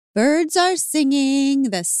Birds are singing,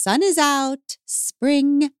 the sun is out,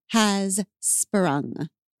 spring has sprung.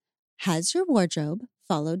 Has your wardrobe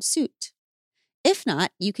followed suit? If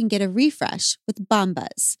not, you can get a refresh with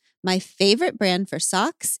Bombas, my favorite brand for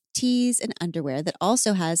socks, tees, and underwear that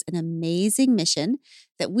also has an amazing mission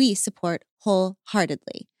that we support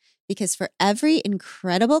wholeheartedly. Because for every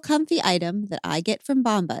incredible comfy item that I get from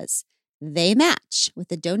Bombas, they match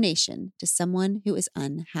with a donation to someone who is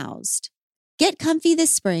unhoused. Get comfy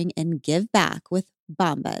this spring and give back with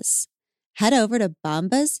Bombas. Head over to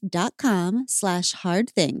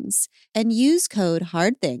bombas.com/hardthings and use code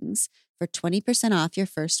HARDTHINGS for 20% off your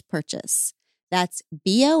first purchase. That's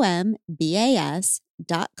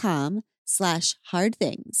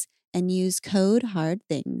bombas.com/hardthings and use code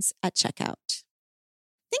HARDTHINGS at checkout.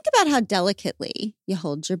 Think about how delicately you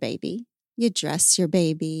hold your baby, you dress your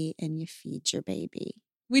baby, and you feed your baby.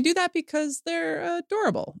 We do that because they're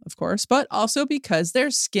adorable, of course, but also because their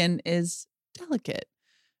skin is delicate.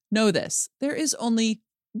 Know this, there is only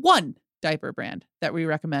one diaper brand that we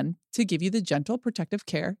recommend to give you the gentle protective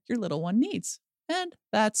care your little one needs. And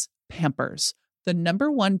that's Pampers, the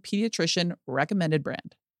 #1 pediatrician recommended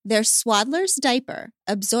brand. Their Swaddler's diaper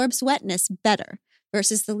absorbs wetness better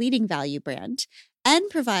versus the leading value brand and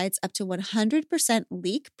provides up to 100%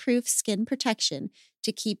 leak-proof skin protection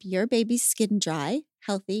to keep your baby's skin dry,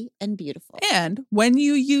 healthy, and beautiful. And when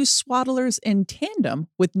you use Swaddlers in tandem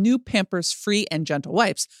with new Pampers Free and Gentle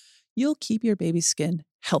wipes, you'll keep your baby's skin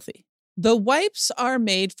healthy. The wipes are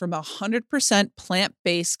made from 100%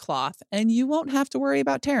 plant-based cloth, and you won't have to worry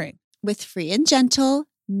about tearing. With Free and Gentle,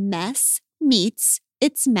 mess meets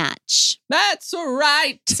its match. That's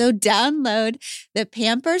right. So download the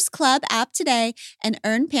Pampers Club app today and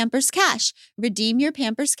earn Pampers Cash. Redeem your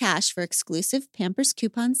Pampers Cash for exclusive Pampers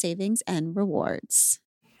coupon savings and rewards.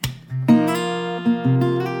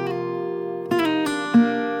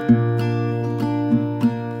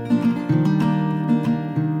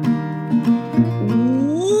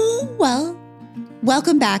 Well,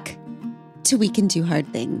 welcome back to We Can Do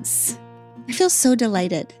Hard Things. I feel so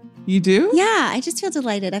delighted. You do? Yeah, I just feel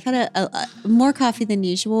delighted. I've had a more coffee than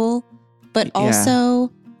usual, but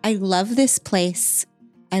also I love this place.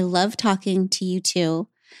 I love talking to you two.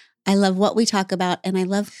 I love what we talk about, and I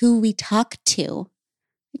love who we talk to.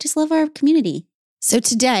 I just love our community. So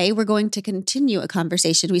today we're going to continue a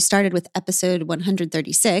conversation we started with episode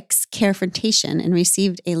 136, Carefrontation, and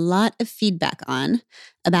received a lot of feedback on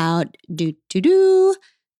about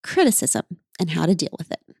criticism and how to deal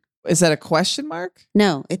with it. Is that a question mark?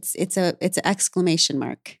 No, it's an exclamation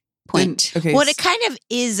mark point. Okay. Well, it kind of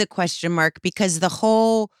is a question mark because the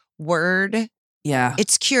whole word,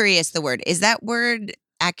 it's curious, the word. Is that word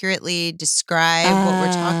accurately describe what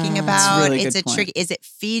we're talking about? Really It's a point. trick. Is it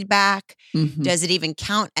feedback? Mhm. Does it even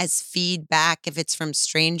count as feedback if it's from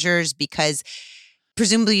strangers? Because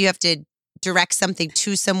presumably you have to direct something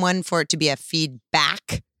to someone for it to be a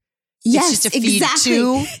feedback. Yes, it's just a feed exactly.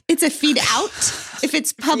 to. It's a feed out if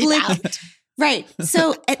it's public. Right.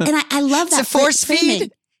 So, and I love that. It's a force framing.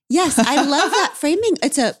 feed. Yes, I love that framing. I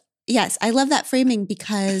love that framing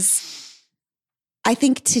because I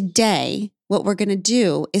think today what we're going to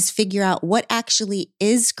do is figure out what actually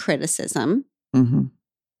is criticism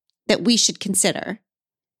that we should consider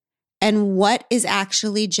and what is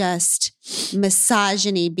actually just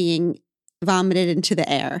misogyny being vomited into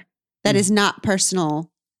the air that is not personal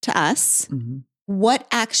to us. What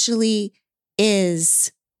actually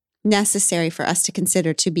is necessary for us to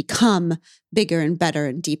consider to become bigger and better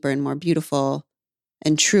and deeper and more beautiful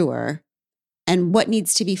and truer, and what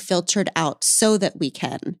needs to be filtered out so that we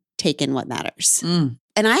can take in what matters. And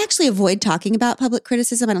I actually avoid talking about public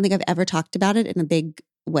criticism. I don't think I've ever talked about it in a big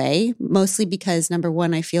way, mostly because number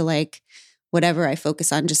one, I feel like whatever I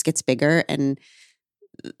focus on just gets bigger, and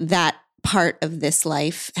that part of this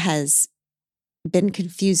life has been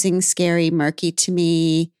confusing, scary, murky to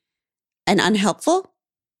me, and unhelpful.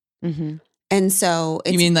 And so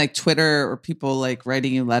it's, You mean like Twitter or people like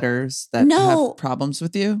writing you letters that No. have problems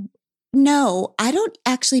with you? no, I don't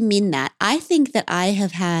actually mean that. I think that I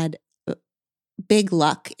have had big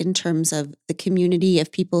luck in terms of the community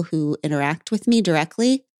of people who interact with me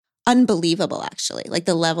directly. Unbelievable, actually. Like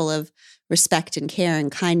the level of respect and care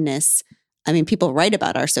and kindness. I mean, people write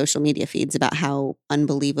about our social media feeds about how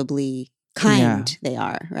unbelievably kind they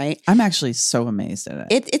are, right? I'm actually so amazed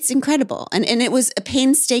at it. It's incredible. And it was a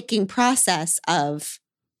painstaking process of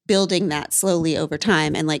building that slowly over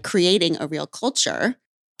time and like creating a real culture.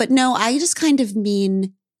 But no, I just kind of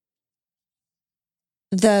mean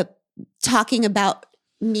the talking about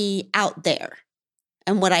me out there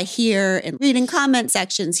and what I hear and read in comment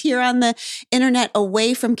sections here on the internet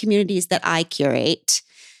away from communities that I curate.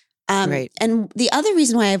 Right. And the other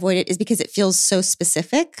reason why I avoid it is because it feels so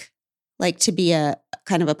specific, like to be a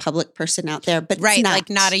kind of a public person out there, but Right, it's not. like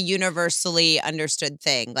not a universally understood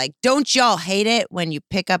thing. Like, don't y'all hate it when you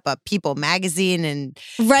pick up a People magazine and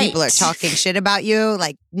Right. people are talking shit about you?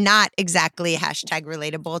 Like, not exactly hashtag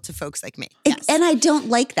relatable to folks like me. Yes. And I don't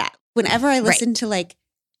like that. Whenever I listen to like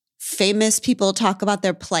famous people talk about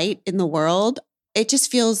their plight in the world, it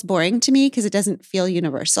just feels boring to me because it doesn't feel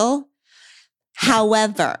universal.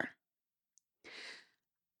 However,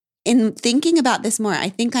 in thinking about this more, I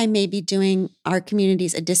think I may be doing our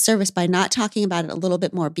communities a disservice by not talking about it a little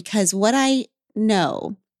bit more, because what I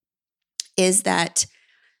know is that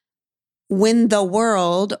when the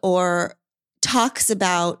world or talks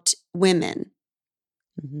about women,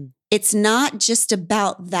 it's not just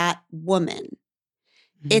about that woman.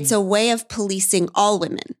 It's a way of policing all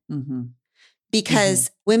women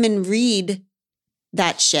because women read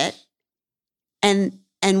that shit and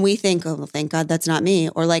we think, oh, well, thank God that's not me.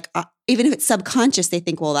 Or like, even if it's subconscious, they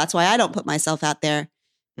think, well, that's why I don't put myself out there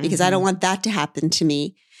because I don't want that to happen to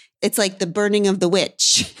me. It's like the burning of the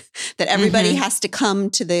witch that everybody has to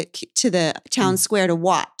come to the town square to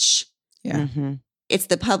watch. Yeah. It's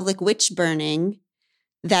the public witch burning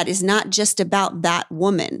that is not just about that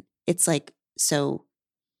woman. It's like, so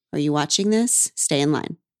are you watching this? Stay in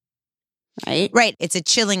line. Right? Right. It's a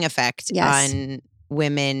chilling effect Yes. on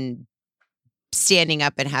women standing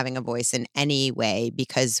up and having a voice in any way,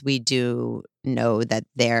 because we do know that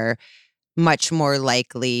they're much more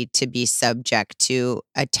likely to be subject to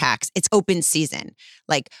attacks. It's open season.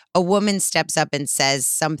 Like, a woman steps up and says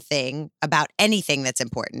something about anything that's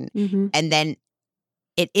important, and then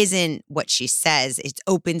it isn't what she says. It's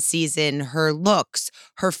open season. Her looks,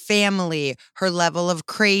 her family, her level of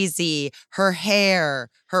crazy, her hair,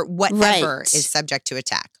 her whatever is subject to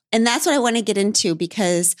attack. And that's what I want to get into,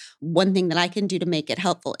 because one thing that I can do to make it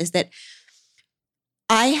helpful is that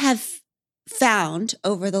I have found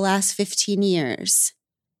over the last 15 years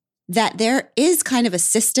that there is kind of a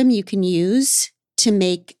system you can use to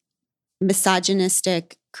make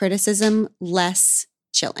misogynistic criticism less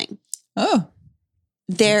chilling. Oh.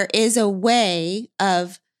 There is a way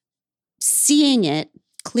of seeing it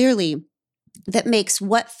clearly that makes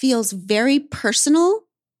what feels very personal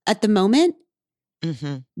at the moment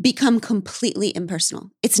become completely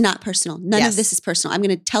impersonal. It's not personal. None of this is personal. I'm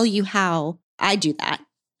going to tell you how I do that.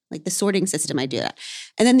 Like the sorting system, I do that.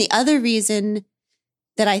 And then the other reason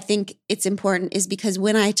that I think it's important is because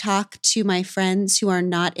when I talk to my friends who are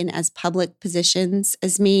not in as public positions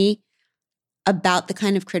as me about the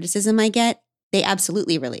kind of criticism I get, they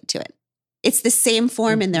absolutely relate to it. It's the same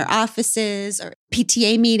form in their offices or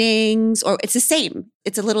PTA meetings, or it's the same.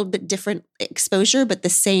 It's a little bit different exposure, but the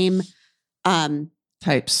same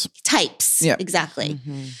types. Yeah, exactly.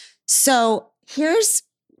 So here's,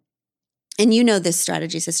 and you know this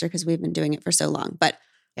strategy, sister, because we've been doing it for so long, but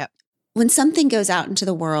when something goes out into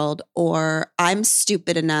the world, or I'm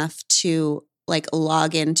stupid enough to like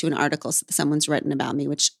log into an article that someone's written about me,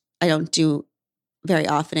 which I don't do very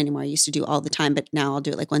often anymore. I used to do all the time, but now I'll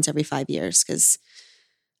do it like once every 5 years because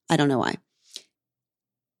I don't know why.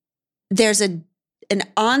 There's an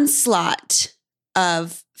onslaught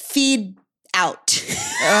of feed out.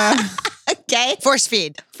 Okay? Force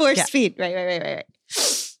feed. Force feed. Right.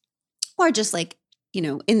 Or just like,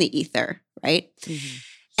 in the ether, right?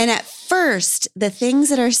 And at first, the things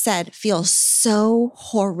that are said feel so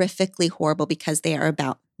horrifically horrible because they are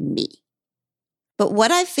about me. But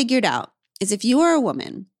what I've figured out is if you are a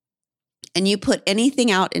woman and you put anything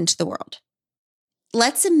out into the world,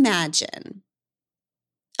 let's imagine,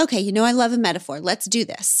 okay, I love a metaphor. Let's do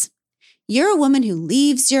this. You're a woman who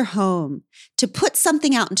leaves your home to put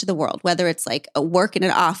something out into the world, whether it's like a work in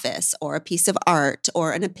an office or a piece of art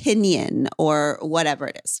or an opinion or whatever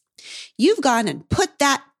it is. You've gone and put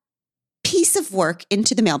that piece of work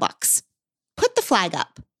into the mailbox. Put the flag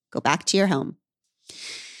up. Go back to your home.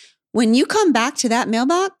 When you come back to that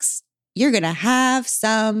mailbox, you're going to have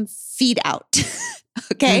some feed out,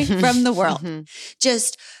 okay, from the world.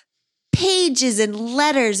 Just pages and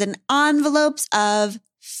letters and envelopes of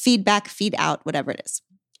feedback, feed out, whatever it is.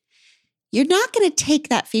 You're not going to take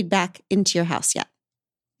that feedback into your house yet.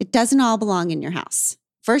 It doesn't all belong in your house.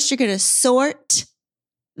 First, you're going to sort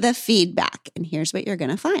the feedback, and here's what you're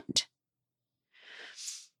going to find.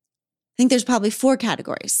 I think there's probably 4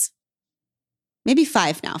 categories. Maybe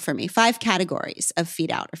 5 now for me. 5 categories of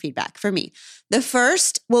feed out or feedback for me. The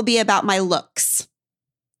first will be about my looks.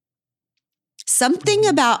 Something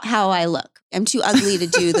about how I look. I'm too ugly to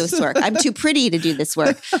do this work. I'm too pretty to do this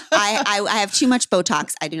work. I have too much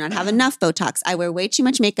Botox. I do not have enough Botox. I wear way too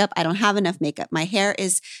much makeup. I don't have enough makeup. My hair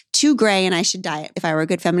is too gray and I should dye it. If I were a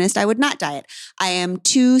good feminist, I would not dye it. I am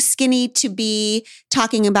too skinny to be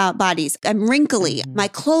talking about bodies. I'm wrinkly. Mhm. My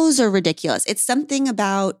clothes are ridiculous. It's something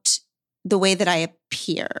about the way that I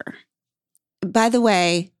appear. By the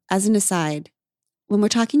way, as an aside, when we're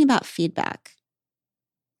talking about feedback,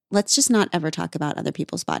 let's just not ever talk about other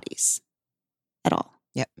people's bodies at all.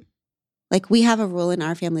 Yep. Like we have a rule in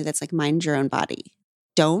our family that's like mind your own body.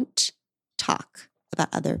 Don't talk about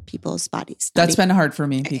other people's bodies. That's been hard for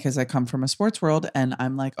me because I come from a sports world and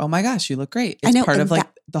I'm like, oh my gosh, you look great. I It's know, part and of like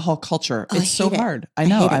the whole culture. Oh, I It's so hate it. hard. I I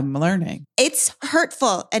know. hate it. I'm learning. It's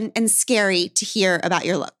hurtful and scary to hear about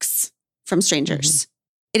your looks from strangers.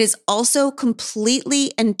 It is also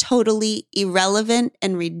completely and totally irrelevant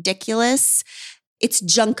and ridiculous. It's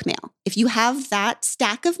junk mail. If you have that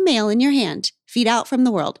stack of mail in your hand, feet out from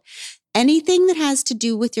the world, anything that has to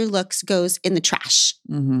do with your looks goes in the trash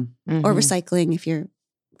Mm-hmm. or Mhm. recycling if you're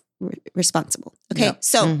responsible. Okay. Yep.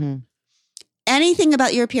 So Mhm. anything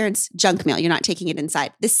about your appearance, junk mail. You're not taking it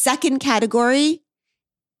inside. The second category,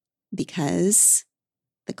 because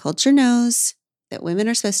the culture knows that women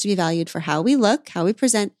are supposed to be valued for how we look, how we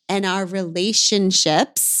present, and our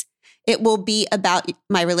relationships, it will be about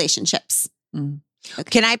my relationships. Mm.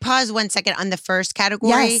 Can I pause 1 second on the first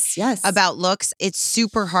category? Yes. About looks? It's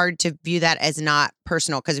super hard to view that as not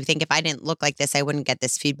personal because we think if I didn't look like this, I wouldn't get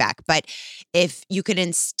this feedback. But if you could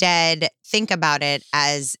instead think about it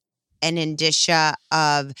as an indicia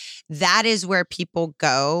of that is where people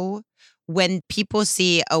go when people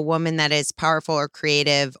see a woman that is powerful or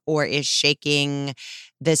creative or is shaking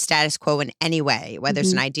the status quo in any way, whether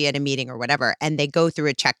it's an idea at a meeting or whatever, and they go through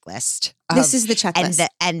a checklist. This is the checklist.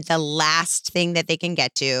 And the last thing that they can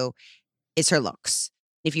get to is her looks.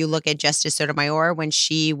 If you look at Justice Sotomayor, when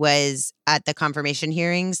she was at the confirmation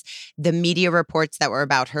hearings, the media reports that were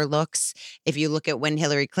about her looks, if you look at when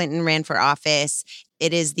Hillary Clinton ran for office,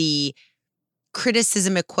 it is the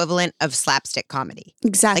criticism equivalent of slapstick comedy.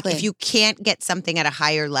 Exactly. Like if you can't get something at a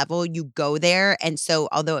higher level, you go there. And so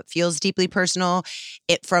although it feels deeply personal,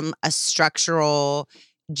 it from a structural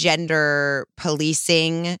gender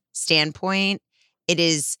policing standpoint, it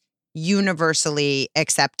is universally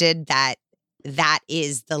accepted that that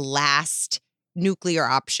is the last nuclear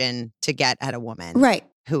option to get at a woman Right.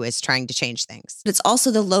 who is trying to change things. But it's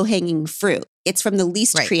also the low-hanging fruit. It's from the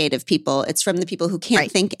least Right. creative people. It's from the people who can't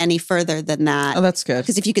Right. think any further than that. Oh, that's good.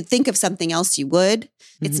 Because if you could think of something else, you would.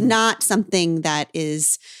 It's Mhm. not something that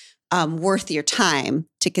is worth your time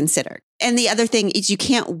to consider. And the other thing is you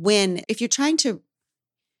can't win. If you're trying to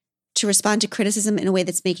respond to criticism in a way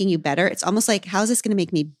that's making you better, it's almost like, how's this going to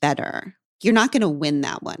make me better? You're not going to win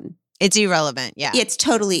that one. It's irrelevant. Yeah. It's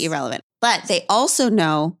totally irrelevant. But they also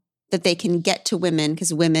know that they can get to women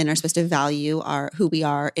because women are supposed to value who we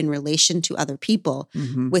are in relation to other people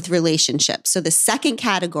Mhm. with relationships. So the second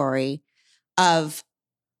category of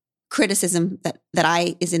criticism that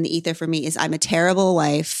is in the ether for me is I'm a terrible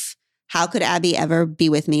wife. How could Abby ever be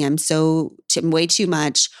with me? I'm way too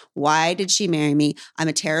much. Why did she marry me? I'm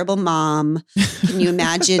a terrible mom. Can you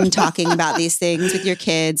imagine talking about these things with your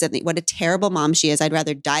kids and what a terrible mom she is? I'd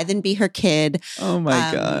rather die than be her kid. Oh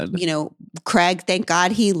my God. You know, Craig, thank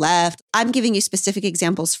God he left. I'm giving you specific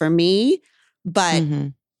examples for me, but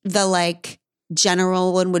Mhm. the like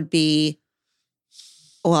general one would be,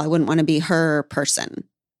 well, I wouldn't want to be her person.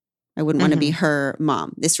 I wouldn't want to be her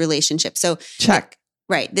mom, this relationship. So Check.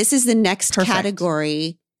 right. This is the next Perfect.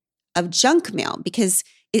 category of junk mail because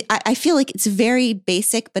I feel like it's very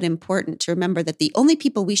basic but important to remember that the only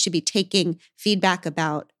people we should be taking feedback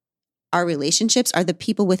about our relationships are the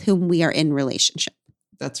people with whom we are in relationship.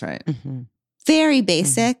 That's right. Mhm. Very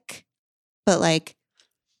basic, but like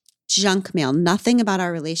junk mail. Nothing about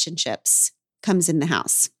our relationships comes in the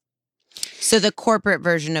house. So the corporate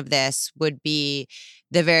version of this would be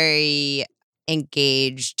the very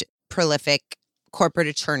engaged, prolific corporate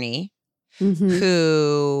attorney Mhm.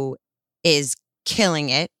 who is killing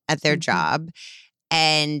it at their Mhm. job,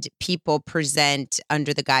 and people present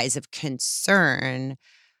under the guise of concern.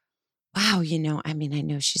 Wow, I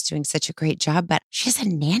know she's doing such a great job, but she has a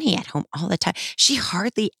nanny at home all the time. She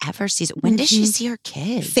hardly ever sees it. When does she Mhm. see her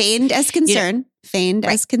kids? Feigned as concern. Feigned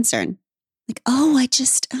Right. as concern. Like, oh,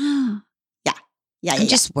 yeah. Yeah. I'm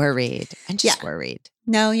just worried. Yeah. Worried.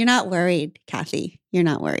 No, you're not worried, Kathy. You're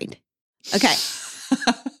not worried. Okay.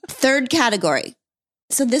 Third category.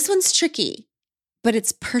 So this one's tricky, but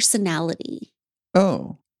it's personality.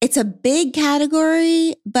 Oh. It's a big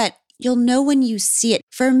category, but you'll know when you see it.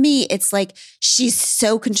 For me, it's like she's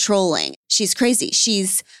so controlling. She's crazy.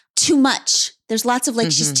 She's too much. There's lots of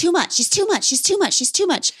like, she's Mhm. too much. She's too much. She's too much. She's too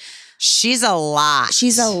much. She's a lot.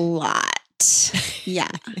 She's a lot.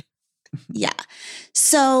 Yeah. Yeah.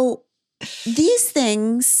 So these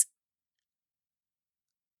things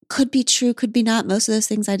could be true, could be not. Most of those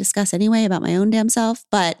things I discuss anyway about my own damn self.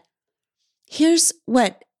 But here's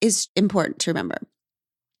what is important to remember.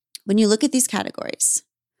 When you look at these categories,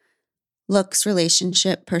 looks,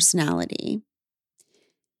 relationship, personality,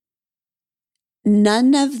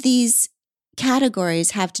 none of these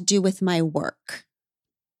categories have to do with my work.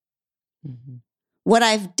 Mhm. What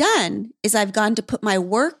I've done is I've gone to put my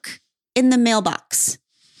work in the mailbox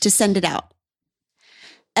to send it out.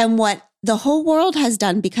 And what the whole world has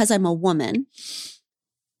done, because I'm a woman,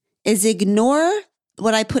 is ignore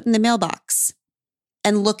what I put in the mailbox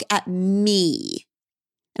and look at me.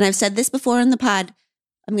 And I've said this before in the pod.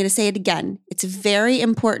 I'm going to say it again. It's very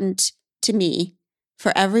important to me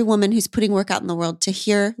for every woman who's putting work out in the world to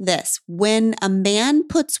hear this. When a man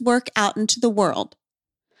puts work out into the world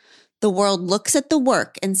looks at the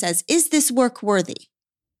work and says, is this work worthy?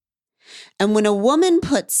 And when a woman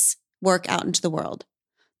puts work out into the world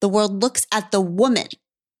looks at the woman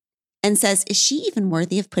and says, is she even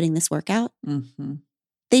worthy of putting this work out? Mm-hmm.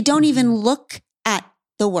 They don't even look at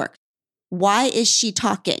the work. Why is she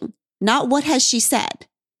talking? Not what has she said,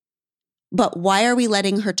 but why are we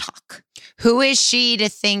letting her talk? Who is she to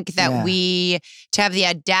think that Yeah. to have the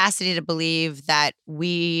audacity to believe that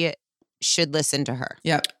we should listen to her?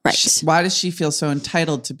 Yep. Right. Why does she feel so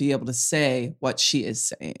entitled to be able to say what she is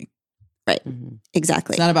saying? Right. Mhm.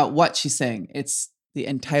 Exactly. It's not about what she's saying. It's the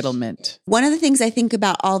entitlement. One of the things I think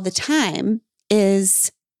about all the time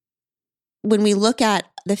is when we look at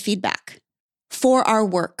the feedback for our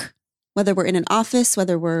work, whether we're in an office,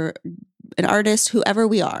 whether we're an artist, whoever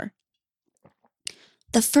we are,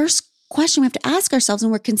 the first question we have to ask ourselves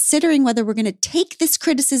when we're considering whether we're going to take this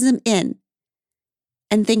criticism in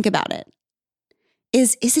and think about it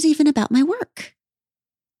is it even about my work?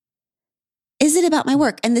 Is it about my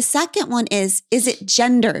work? And the second one is it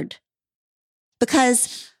gendered?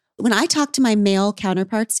 Because when I talk to my male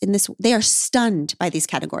counterparts in this, they are stunned by these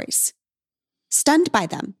categories, stunned by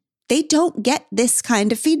them. They don't get this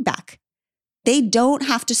kind of feedback. They don't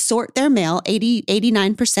have to sort their mail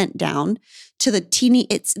 89% down to the teeny,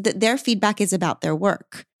 their feedback is about their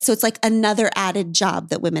work. So it's like another added job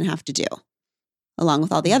that women have to do, along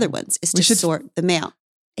with all the other ones, is to sort the mail.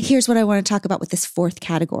 Here's what I want to talk about with this fourth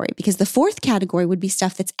category, because the fourth category would be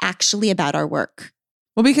stuff that's actually about our work.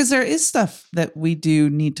 Well, because there is stuff that we do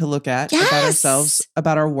need to look at about ourselves,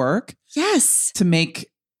 about our work. Yes. To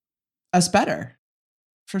make us better.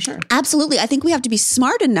 For sure. Absolutely. I think we have to be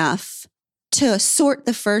smart enough to sort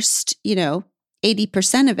the first,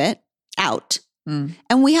 80% of it out. Mm.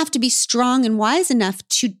 And we have to be strong and wise enough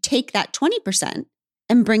to take that 20%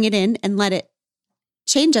 and bring it in and let it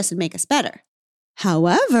change us and make us better.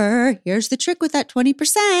 However, here's the trick with that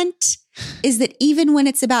 20% is that even when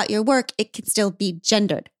it's about your work, it can still be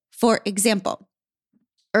gendered. For example,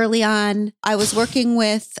 early on, I was working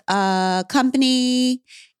with a company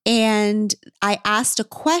and I asked a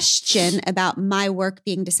question about my work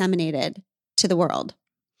being disseminated to the world,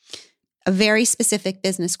 a very specific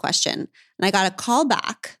business question. And I got a call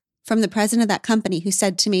back from the president of that company who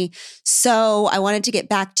said to me, so I wanted to get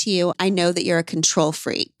back to you. I know that you're a control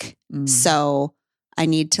freak. So I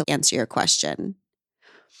need to answer your question.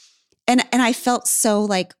 And I felt so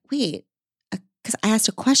like, wait, because I asked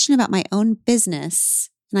a question about my own business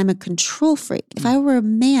and I'm a control freak. If I were a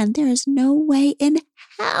man, there is no way in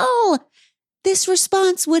hell this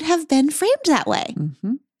response would have been framed that way.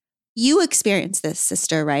 Mm-hmm. You experienced this,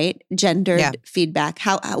 sister, right? Gendered feedback.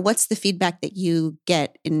 What's the feedback that you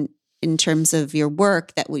get in terms of your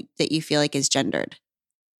work that you feel like is gendered?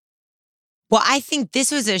 Well, I think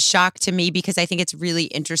this was a shock to me because I think it's really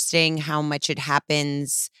interesting how much it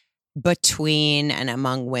happens between and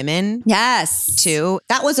among women. Yes. Too.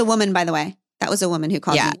 That was a woman, by the way. That was a woman who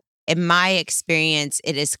called me. In my experience,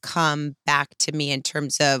 it has come back to me in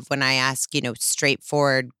terms of when I ask,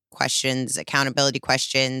 straightforward questions, accountability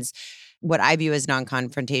questions, what I view as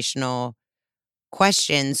non-confrontational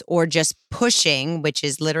questions, or just pushing, which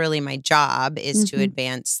is literally my job, is to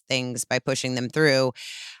advance things by pushing them through.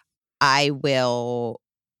 I will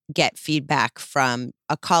get feedback from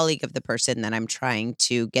a colleague of the person that I'm trying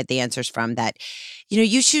to get the answers from that,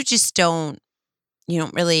 you two just don't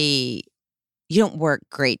work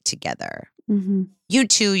great together. Mm-hmm. You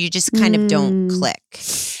two, you just kind of don't click.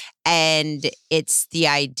 And it's the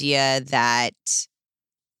idea that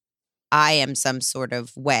I am some sort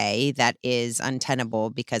of way that is untenable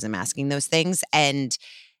because I'm asking those things and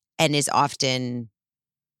is often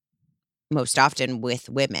most often with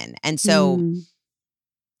women. And so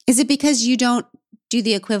Is it because you don't do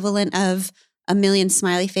the equivalent of a million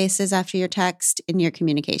smiley faces after your text in your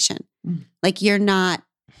communication? Like you're not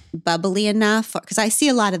bubbly enough? Because I see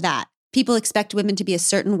a lot of that. People expect women to be a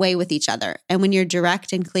certain way with each other. And when you're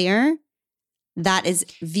direct and clear, that is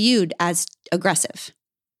viewed as aggressive.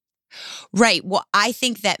 Right. Well, I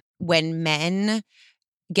think that when men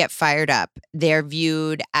get fired up, they're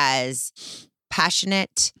viewed as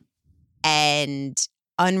passionate and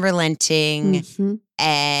unrelenting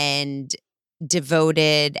and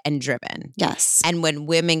devoted and driven. Yes. And when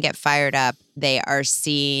women get fired up, they are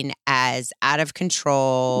seen as out of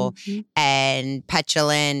control and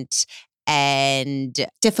petulant and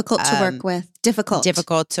difficult to work with.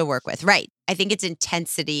 Difficult to work with. Right. I think it's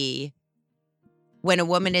intensity. When a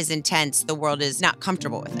woman is intense, the world is not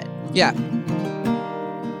comfortable with it. Yeah.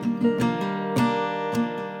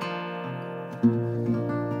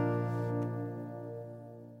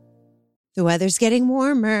 The weather's getting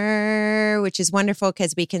warmer, which is wonderful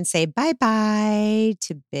because we can say bye-bye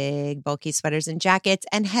to big, bulky sweaters and jackets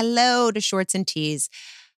and hello to shorts and tees.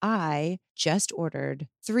 I just ordered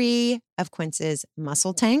 3 of Quince's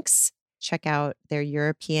muscle tanks. Check out their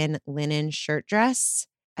European linen shirt dress.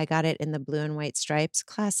 I got it in the blue and white stripes,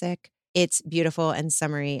 classic. It's beautiful and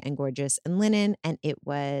summery and gorgeous and linen, and it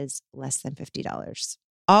was less than $50.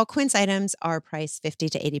 All Quince items are priced 50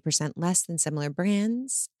 to 80% less than similar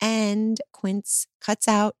brands, and Quince cuts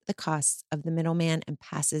out the costs of the middleman and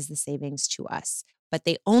passes the savings to us. But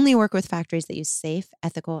they only work with factories that use safe,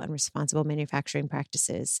 ethical, and responsible manufacturing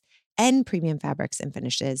practices and premium fabrics and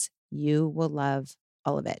finishes. You will love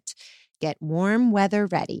all of it. Get warm weather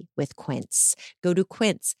ready with Quince. Go to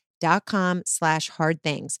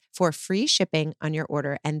quince.com/hardthings for free shipping on your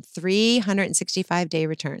order and 365-day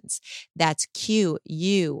returns. That's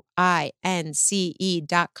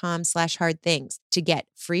QUINCE.com/hardthings to get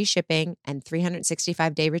free shipping and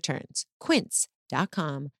 365-day returns.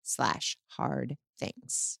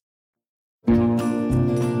 Quince.com/hardthings.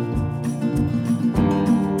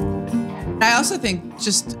 I also think,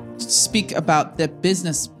 just speak about the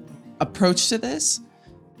business approach to this.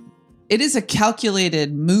 It is a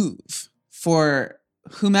calculated move for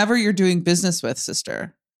whomever you're doing business with,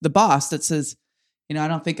 sister, the boss that says, I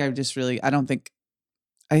don't think I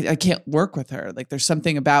can't work with her. Like there's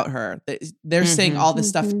something about her. They're saying all this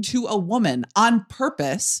stuff to a woman on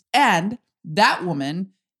purpose. And that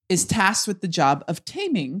woman is tasked with the job of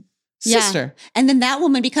taming sister. Yeah. And then that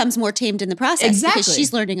woman becomes more tamed in the process. Exactly. Because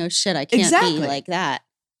she's learning, oh shit, I can't be like that.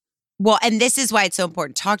 Well, and this is why it's so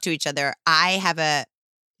important to talk to each other. I have a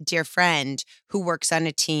dear friend who works on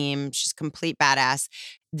a team. She's a complete badass.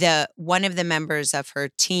 One of the members of her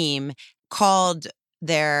team called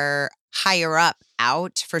their higher up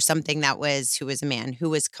out for something who was a man who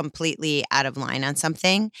was completely out of line on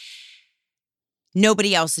something.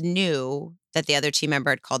 Nobody else knew that the other team member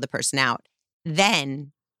had called the person out.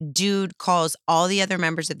 Then dude calls all the other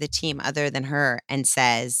members of the team other than her and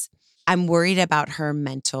says, I'm worried about her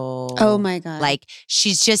mental. Oh my God. Like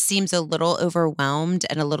she just seems a little overwhelmed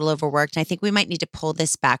and a little overworked. And I think we might need to pull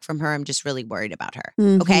this back from her. I'm just really worried about her.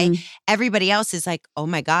 Okay. Everybody else is like, oh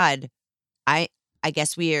my God, I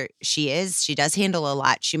guess she does handle a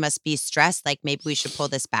lot. She must be stressed. Like maybe we should pull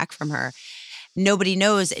this back from her. Nobody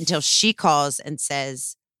knows until she calls and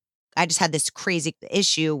says, I just had this crazy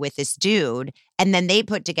issue with this dude. And then they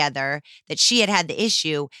put together that she had the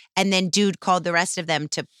issue. And then dude called the rest of them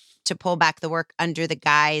to pull back the work under the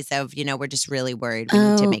guise of, we're just really worried. We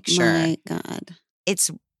need to make sure. Oh my God. It's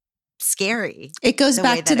scary. It goes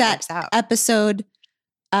back to that episode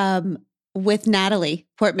with Natalie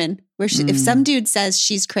Portman, where if some dude says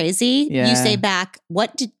she's crazy, you say back,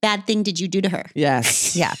 what bad thing did you do to her?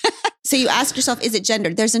 Yes. Yeah. So you ask yourself, is it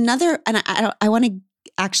gendered? There's another, and I want to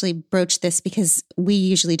actually broach this because we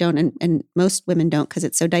usually don't, and most women don't because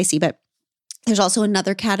it's so dicey, but there's also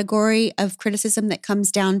another category of criticism that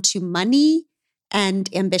comes down to money and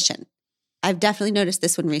ambition. I've definitely noticed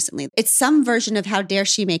this one recently. It's some version of how dare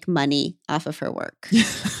she make money off of her work.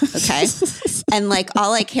 Okay. And like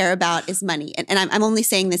all I care about is money. And I'm only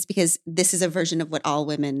saying this because this is a version of what all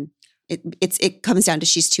women, it comes down to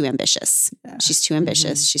she's too ambitious. Yeah. She's too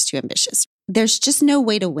ambitious. She's too ambitious. There's just no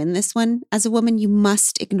way to win this one. As a woman, you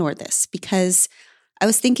must ignore this because I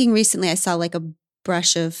was thinking recently, I saw like a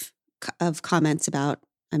brush of comments about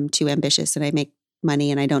I'm too ambitious and I make money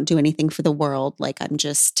and I don't do anything for the world. Like I'm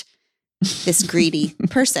just this greedy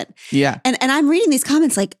person. Yeah. And I'm reading these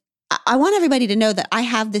comments like, I want everybody to know that I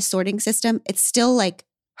have this sorting system. It still like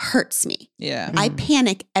hurts me. Yeah. I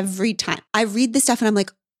panic every time. I read this stuff and I'm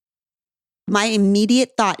like, my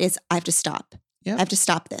immediate thought is I have to stop. Yep. I have to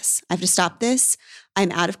stop this. I have to stop this.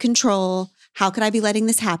 I'm out of control. How could I be letting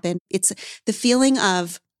this happen? It's the feeling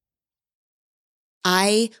of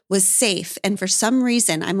I was safe. And for some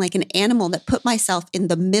reason, I'm like an animal that put myself in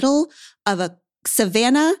the middle of a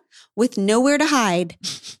savanna with nowhere to hide.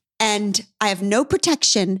 And I have no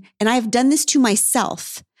protection. And I have done this to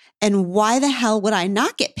myself. And why the hell would I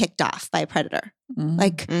not get picked off by a predator? Mhm.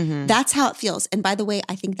 Like, that's how it feels. And by the way,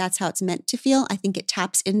 I think that's how it's meant to feel. I think it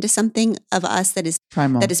taps into something of us that is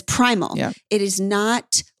primal. Yeah. It is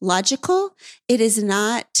not logical. It is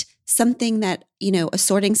not something that, a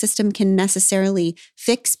sorting system can necessarily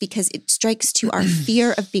fix because it strikes to our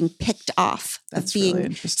fear of being picked off, That's of being really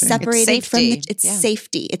interesting. separated from safety. it's Yeah.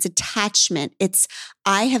 safety. It's attachment. It's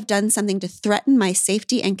I have done something to threaten my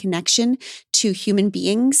safety and connection to human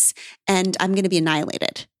beings, and I'm going to be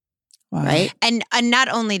annihilated. Wow. Right? And not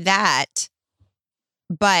only that,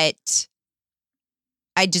 but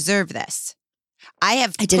I deserve this. I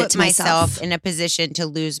have I did it put to myself myself. in a position to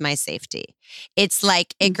lose my safety. It's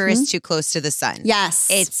like Icarus too close to the sun. Yes.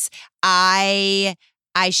 It's I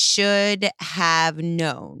should have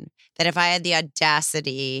known that if I had the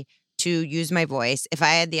audacity to use my voice, if I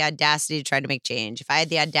had the audacity to try to make change, if I had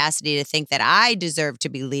the audacity to think that I deserve to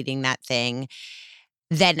be leading that thing,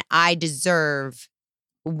 then I deserve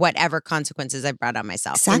whatever consequences I brought on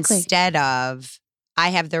myself. Exactly. Instead of, I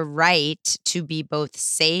have the right to be both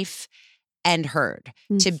safe and heard,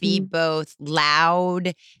 to be Mhm. both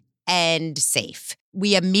loud and safe.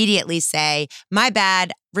 We immediately say, my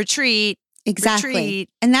bad, retreat, Exactly. retreat.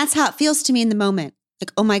 And that's how it feels to me in the moment.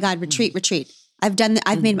 Like, oh my God, retreat. I've done that.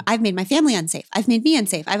 I've made my family unsafe. I've made me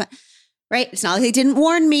unsafe. Right. It's not like they didn't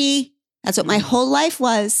warn me. That's what my whole life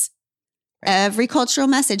was. Right. Every cultural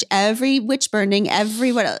message, every witch burning,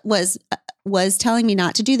 every what was telling me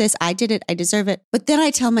not to do this. I did it. I deserve it. But then I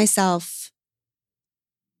tell myself,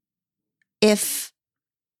 if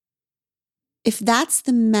that's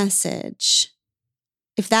the message,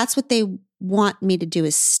 if that's what they want me to do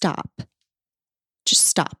is stop, just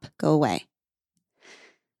stop, go away,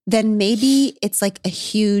 then maybe it's like a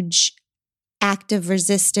huge act of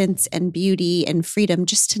resistance and beauty and freedom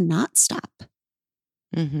just to not stop.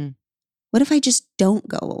 Mm-hmm. What if I just don't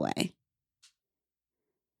go away?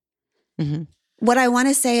 Mm-hmm. What I want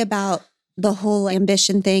to say about the whole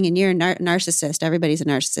ambition thing, and you're a narcissist. Everybody's a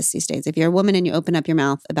narcissist these days. If you're a woman and you open up your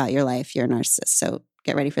mouth about your life, you're a narcissist. So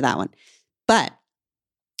get ready for that one. But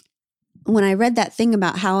when I read that thing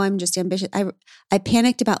about how I'm just ambitious, I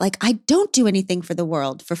panicked about like, I don't do anything for the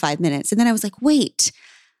world for 5 minutes. And then I was like, wait,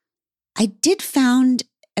 I did found,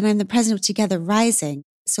 and I'm the president of Together Rising.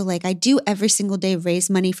 So like I do every single day raise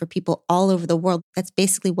money for people all over the world. That's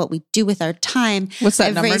basically what we do with our time. What's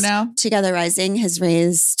that number now? Together Rising has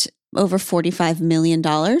raised over $45 million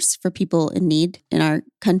for people in need in our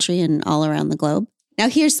country and all around the globe. Now,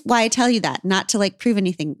 here's why I tell you that, not to like prove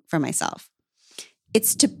anything for myself.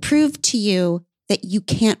 It's to prove to you that you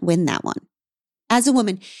can't win that one. As a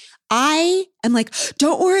woman, I am like,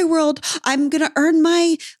 don't worry, world. I'm going to earn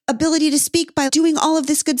my ability to speak by doing all of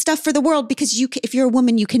this good stuff for the world because if you're a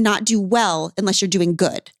woman, you cannot do well unless you're doing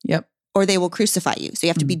good. Yep. Or they will crucify you. So you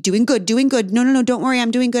have to be doing good. No, don't worry.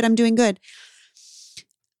 I'm doing good.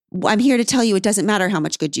 I'm here to tell you it doesn't matter how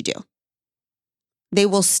much good you do. They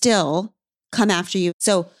will still come after you.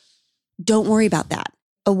 So don't worry about that.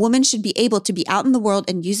 A woman should be able to be out in the world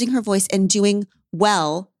and using her voice and doing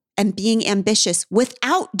well and being ambitious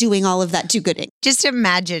without doing all of that do-gooding. Just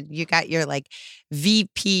imagine you got your like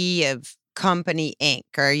VP of Company Inc.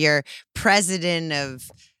 or your president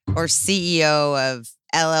of or CEO of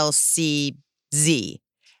LLC Z.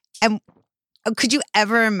 And could you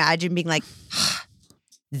ever imagine being like,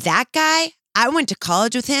 that guy, I went to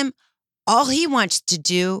college with him. All he wants to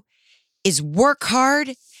do is work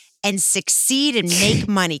hard and succeed and make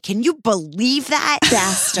money. Can you believe that?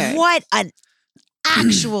 Bastard. What an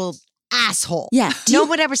actual asshole. Yeah. No one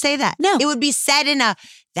would ever say that. No. It would be said in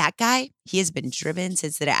that guy, he has been driven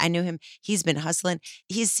since the day I knew him. He's been hustling.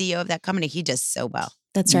 He's CEO of that company. He does so well.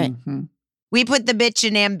 That's right. Mhm. We put the bitch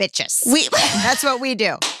in ambitious. That's what we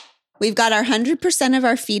do. We've got our 100% of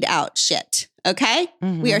our feed out shit. Okay.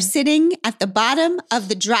 Mm-hmm. We are sitting at the bottom of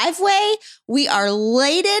the driveway. We are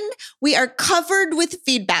laden. We are covered with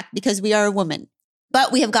feedback because we are a woman.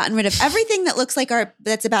 But we have gotten rid of everything that looks like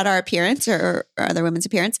that's about our appearance or other women's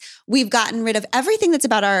appearance. We've gotten rid of everything that's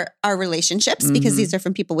about our relationships because these are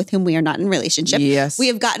from people with whom we are not in relationship. Yes. We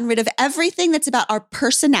have gotten rid of everything that's about our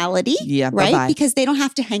personality, Yeah, right? bye-bye. Because they don't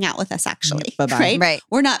have to hang out with us actually, Bye-bye. right? Right.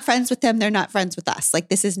 We're not friends with them. They're not friends with us. Like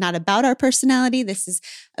this is not about our personality. This is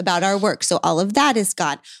about our work. So all of that is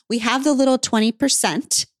gone. We have the little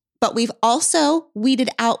 20%, but we've also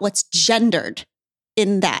weeded out what's gendered.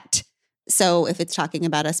 in that. So if it's talking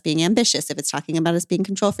about us being ambitious, if it's talking about us being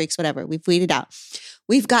control freaks, whatever, we've weeded out.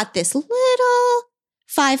 We've got this little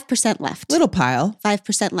 5% left. Little pile.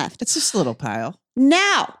 5% left. It's just a little pile.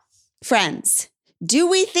 Now, friends, do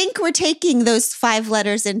we think we're taking those 5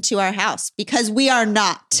 letters into our house? Because we are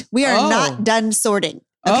not. We are not done sorting.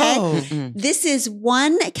 Okay. Oh. This is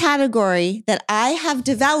one category that I have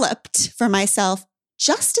developed for myself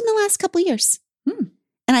just in the last couple of years.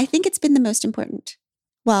 And I think it's been the most important.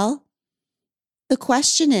 Well, the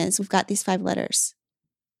question is, we've got these 5 letters.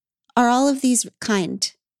 Are all of these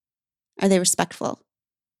kind? Are they respectful?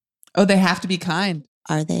 Oh, they have to be kind.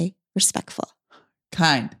 Are they respectful?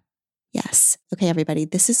 Kind. Yes. Okay, everybody.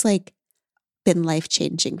 This has been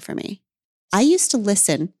life-changing for me. I used to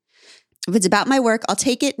listen. If it's about my work, I'll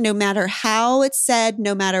take it no matter how it's said,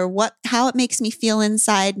 no matter how it makes me feel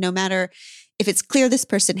inside, no matter if it's clear this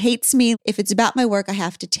person hates me. If it's about my work, I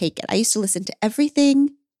have to take it. I used to listen to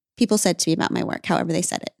everything people said to me about my work, however they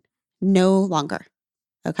said it. No longer.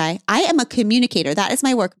 Okay? I am a communicator. That is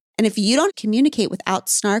my work. And if you don't communicate without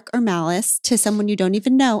snark or malice to someone you don't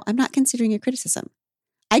even know, I'm not considering your criticism.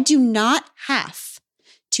 I do not have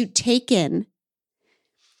to take in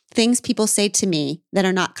things people say to me that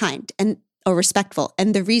are not kind or respectful.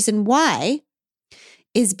 And the reason why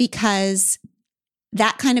is because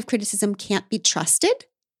that kind of criticism can't be trusted,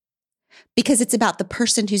 because it's about the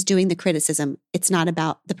person who's doing the criticism. It's not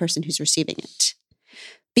about the person who's receiving it.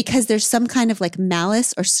 Because there's some kind of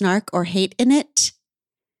malice or snark or hate in it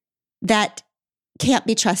that can't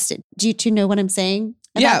be trusted. Do you two know what I'm saying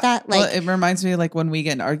about that? Well, it reminds me when we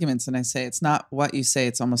get in arguments and I say, it's not what you say,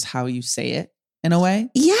 it's almost how you say it in a way.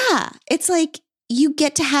 Yeah. It's you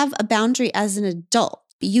get to have a boundary as an adult.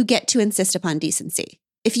 You get to insist upon decency.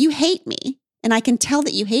 If you hate me, and I can tell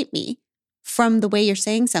that you hate me from the way you're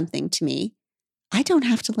saying something to me, I don't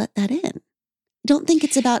have to let that in. I don't think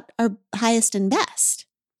it's about our highest and best.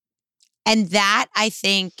 And that, I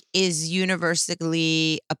think, is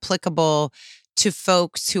universally applicable to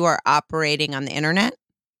folks who are operating on the internet.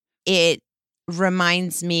 It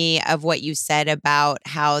reminds me of what you said about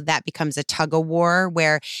how that becomes a tug of war,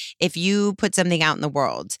 where if you put something out in the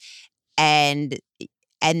world and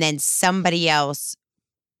then somebody else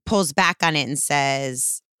pulls back on it and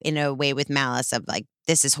says, in a way with malice of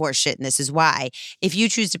this is horseshit and this is why. If you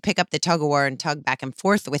choose to pick up the tug of war and tug back and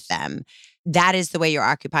forth with them, that is the way you're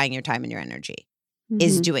occupying your time and your energy,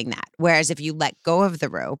 is doing that. Whereas if you let go of the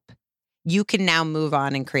rope, you can now move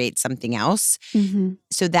on and create something else.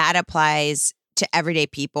 So that applies to everyday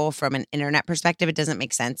people from an internet perspective. It doesn't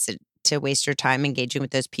make sense to waste your time engaging with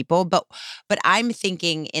those people. But I'm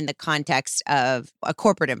thinking in the context of a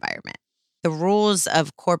corporate environment. The rules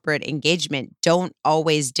of corporate engagement don't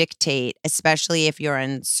always dictate, especially if you're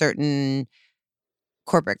in certain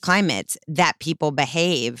corporate climates, that people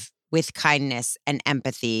behave with kindness and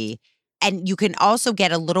empathy. And you can also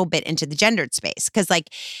get a little bit into the gendered space, because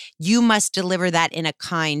you must deliver that in a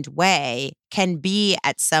kind way can be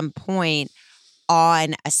at some point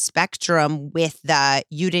on a spectrum with the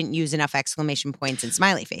you didn't use enough exclamation points and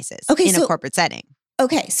smiley faces in a corporate setting.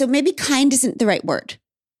 Okay, so maybe kind isn't the right word.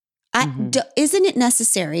 Isn't it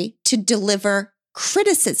necessary to deliver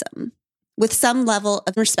criticism with some level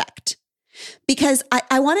of respect? Because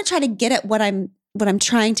I want to try to get at what I'm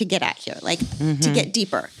trying to get at here, to get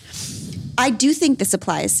deeper. I do think this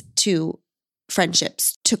applies to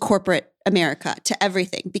friendships, to corporate America, to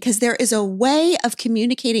everything, because there is a way of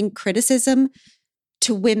communicating criticism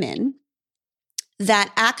to women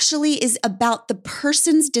that actually is about the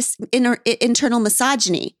person's internal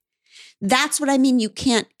misogyny. That's what I mean. You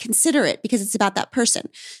can't consider it because it's about that person.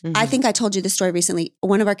 I think I told you this story recently.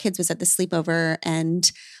 One of our kids was at the sleepover,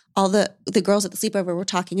 and all the girls at the sleepover were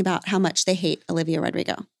talking about how much they hate Olivia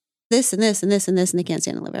Rodrigo. This and this and this and this, and they can't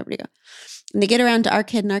stand Olivia Rodrigo. And they get around to our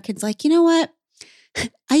kid, and our kid's like, you know what?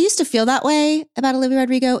 I used to feel that way about Olivia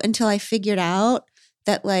Rodrigo until I figured out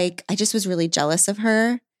that I just was really jealous of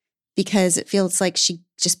her, because it feels like she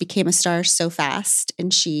just became a star so fast,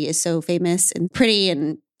 and she is so famous and pretty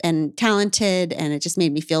and talented, and it just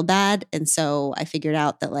made me feel bad. And so I figured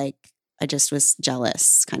out that I just was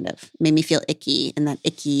jealous, kind of made me feel icky, and that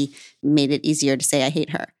icky made it easier to say I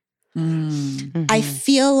hate her. I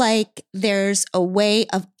feel like there's a way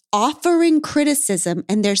of offering criticism,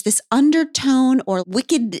 and there's this undertone or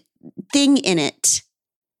wicked thing in it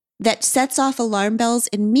that sets off alarm bells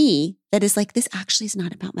in me that is this actually is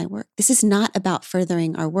not about my work. This is not about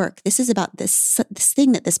furthering our work. This is about this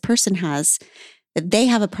thing that this person has, that they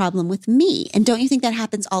have a problem with me. And don't you think that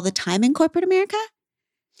happens all the time in corporate America?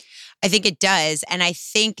 I think it does. And I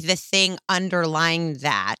think the thing underlying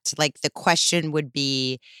that, the question would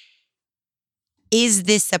be, is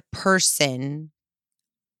this a person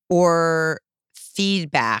or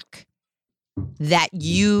feedback that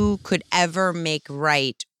you could ever make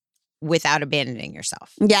right without abandoning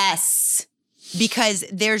yourself? Yes. Because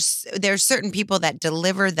there's certain people that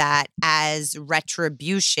deliver that as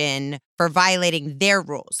retribution for violating their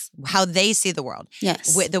rules, how they see the world,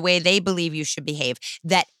 Yes. the way they believe you should behave,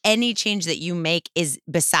 that any change that you make is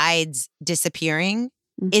besides disappearing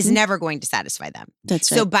is Mhm. never going to satisfy them.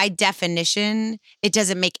 That's right. So by definition, it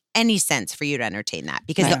doesn't make any sense for you to entertain that,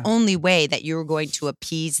 because Right. the only way that you're going to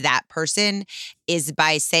appease that person is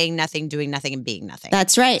by saying nothing, doing nothing, and being nothing.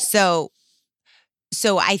 That's right. So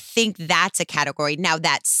I think that's a category. Now,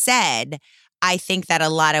 that said, I think that a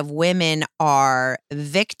lot of women are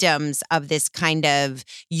victims of this kind of,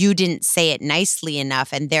 you didn't say it nicely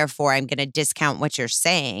enough, and therefore I'm going to discount what you're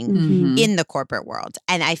saying Mhm. in the corporate world.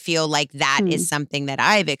 And I feel like that is something that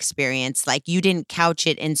I've experienced. Like, you didn't couch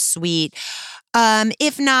it in sweet,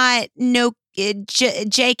 if not, no,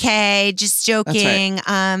 JK, just joking.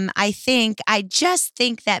 I just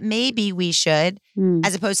think that maybe we should, Mm.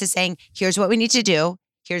 as opposed to saying, here's what we need to do.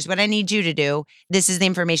 Here's what I need you to do. This is the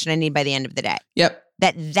information I need by the end of the day. Yep.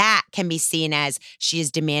 That can be seen as, she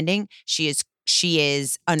is demanding. She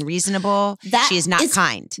is unreasonable. That she is not is-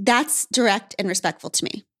 kind. That's direct and respectful to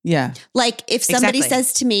me. Yeah. Like, if somebody Exactly.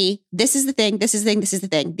 says to me, this is the thing, this is the thing, this is the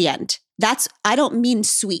thing, the end. I don't mean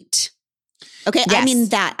sweet. Okay. I Yes. mean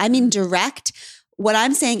that. I mean direct. What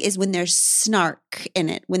I'm saying is when there's snark in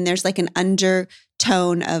it, when there's like an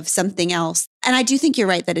undertone of something else. And I do think you're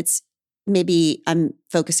right that it's maybe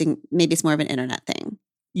it's more of an internet thing.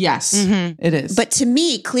 Yes, Mhm. it is. But to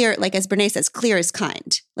me, clear, like as Brene says, clear is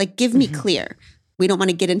kind. Like, give me Mhm. clear. We don't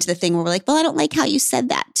want to get into the thing where we're like, well, I don't like how you said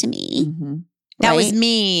that to me. Mhm. That was Right?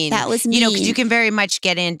 mean. That was You know, because mean. you can very much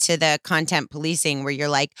get into the content policing where you're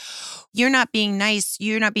like, you're not being nice.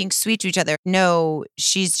 You're not being sweet to each other. No,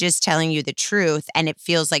 she's just telling you the truth, and it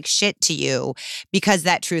feels like shit to you because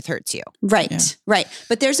that truth hurts you. Right, Yeah. right.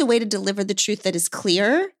 But there's a way to deliver the truth that is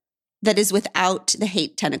clear, that is without the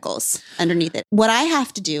hate tentacles underneath it. What I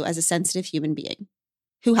have to do as a sensitive human being,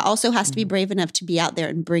 who also has to be brave enough to be out there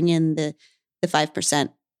and bring in the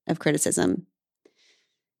 5% of criticism,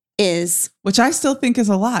 is, Which I still think is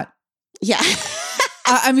a lot. yeah.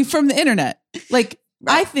 I mean, from the internet. Like,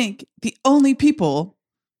 I Right. think the only people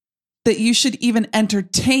that you should even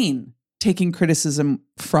entertain taking criticism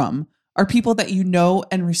from are people that you know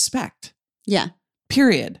and respect. Yeah.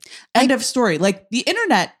 Period. End of story. Like, the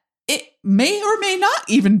internet, it may or may not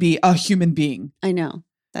even be a human being. I know.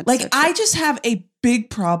 That's Like, so true. I just have a big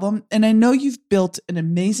problem, and I know you've built an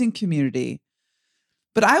amazing community,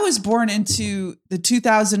 but I was born into the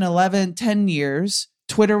 2011, 10 years.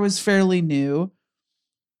 Twitter was fairly new.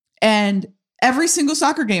 And every single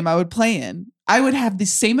soccer game I would play in, I would have the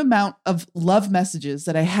same amount of love messages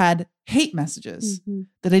that I had hate messages, Mhm.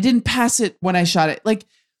 that I didn't pass it when I shot it. Like,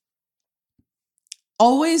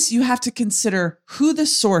 always you have to consider who the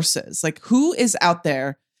source is, like who is out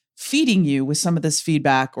there feeding you with some of this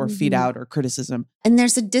feedback or feed Mhm. out or criticism. And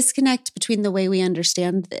there's a disconnect between the way we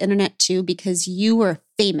understand the internet too, because you were a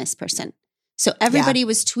famous person. So everybody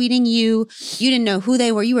was tweeting you. You didn't know who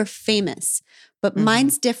they were. You were famous. But Mhm.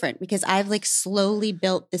 mine's different because I've like slowly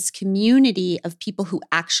built this community of people who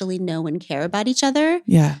actually know and care about each other.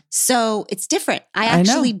 Yeah. So it's different. I I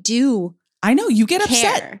know. actually do. I know you get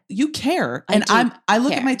Care. upset. You care. I And do I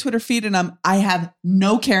look at care. my Twitter feed and I have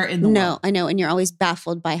no care in the No, world. I know. And you're always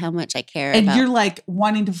baffled by how much I care And about. you're like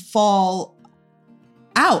wanting to fall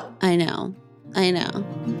out. I know. I know.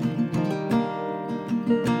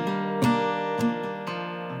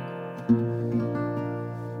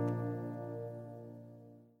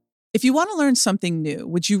 If you want to learn something new,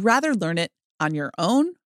 would you rather learn it on your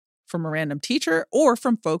own, from a random teacher, or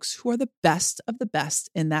from folks who are the best of the best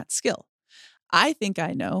in that skill? I think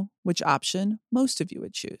I know which option most of you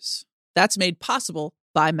would choose. That's made possible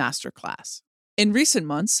by Masterclass. In recent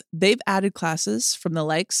months, they've added classes from the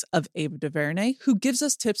likes of Ava DuVernay, who gives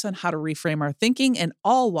us tips on how to reframe our thinking in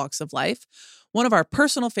all walks of life. One of our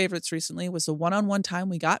personal favorites recently was the one-on-one time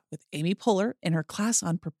we got with Amy Poehler in her class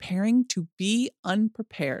on preparing to be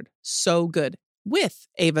unprepared. So good. With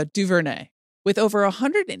Ava DuVernay. With over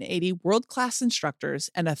 180 world-class instructors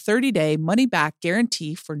and a 30-day money-back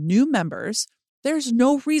guarantee for new members, there's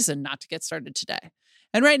no reason not to get started today.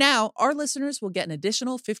 And right now, our listeners will get an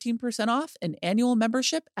additional 15% off an annual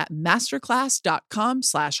membership at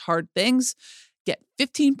masterclass.com/hardthings. Get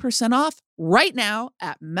 15% off right now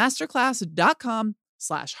at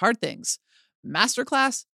masterclass.com/hardthings.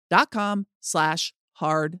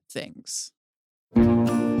 Masterclass.com/hardthings.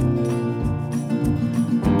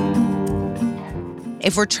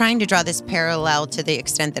 If we're trying to draw this parallel to the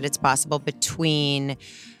extent that it's possible between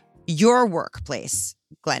your workplace,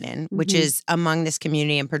 Glennon, which is among this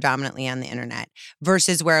community and predominantly on the internet,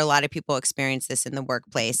 versus where a lot of people experience this in the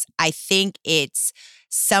workplace, I think it's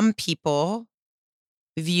some people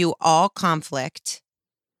view all conflict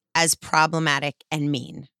as problematic and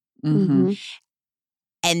mean. Mm-hmm.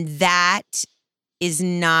 And that is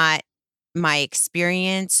not my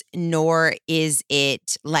experience, nor is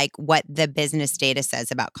it like what the business data says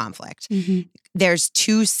about conflict. There's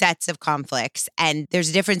two sets of conflicts, and there's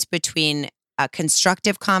a difference between a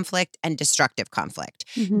constructive conflict and destructive conflict.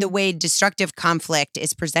 The way destructive conflict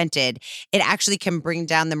is presented, it actually can bring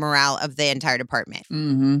down the morale of the entire department.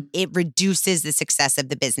 It reduces the success of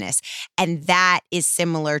the business. And that is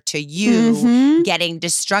similar to you getting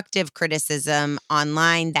destructive criticism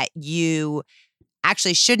online that you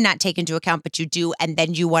actually should not take into account, but you do, and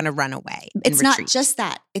then you want to run away. It's not just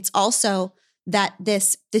that. It's also that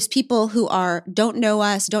this people who don't know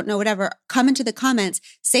us, don't know whatever, come into the comments,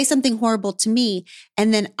 say something horrible to me,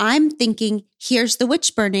 and then I'm thinking, here's the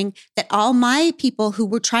witch burning, that all my people who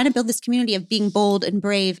were trying to build this community of being bold and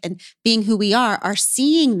brave and being who we are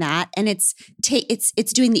seeing that, and it's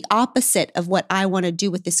doing the opposite of what I want to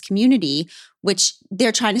do with this community, which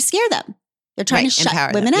they're trying to scare them. They're trying to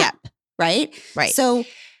shut women up. Right? So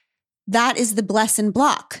that is the bless and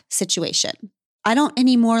block situation. I don't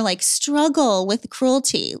anymore struggle with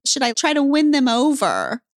cruelty. Should I try to win them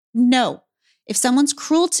over? No. If someone's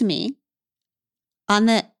cruel to me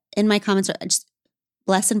in my comments, I just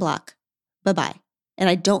bless and block. Bye-bye. And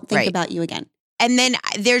I don't think about you again. And then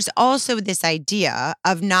there's also this idea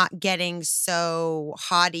of not getting so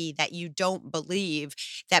haughty that you don't believe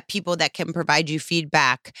that people that can provide you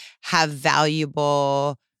feedback have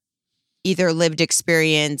valuable either lived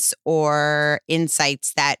experience or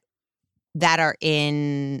insights that are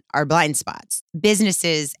in our blind spots.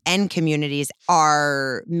 Businesses and communities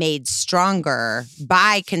are made stronger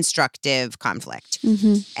by constructive conflict.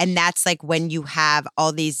 And that's when you have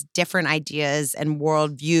all these different ideas and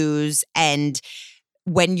worldviews, and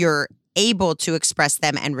when you're able to express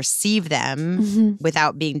them and receive them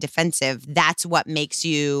without being defensive, that's what makes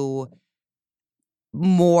you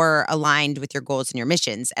more aligned with your goals and your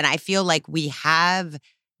missions. And I feel like we have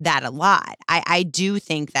that a lot. I do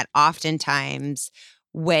think that oftentimes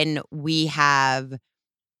when we have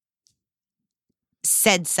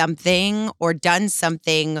said something or done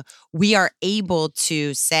something, we are able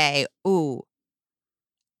to say, ooh,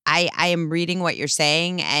 I am reading what you're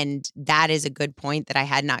saying, and that is a good point that I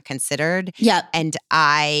had not considered. Yeah. And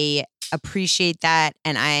I appreciate that,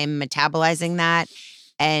 and I'm metabolizing that,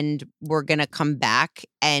 and we're going to come back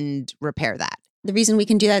and repair that. The reason we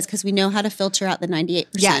can do that is because we know how to filter out the 98%.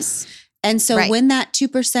 Yes. And so when that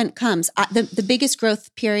 2% comes, the biggest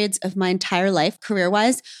growth periods of my entire life,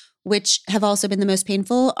 career-wise, which have also been the most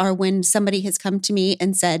painful, are when somebody has come to me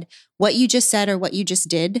and said, what you just said or what you just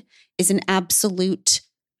did is an absolute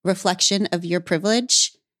reflection of your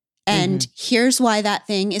privilege. And here's why that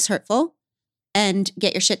thing is hurtful. And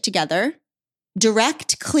get your shit together.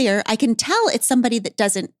 Direct, clear. I can tell it's somebody that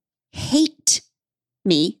doesn't hate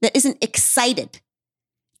me, that isn't excited.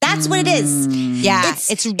 That's what it is. Yeah.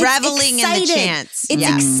 It's reveling in the chance. It's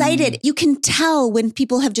excited. You can tell when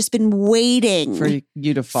people have just been waiting for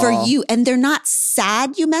you to fall. For you. And they're not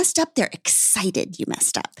sad you messed up. They're excited you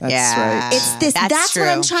messed up. That's right. It's this. That's what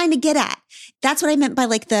I'm trying to get at. That's what I meant by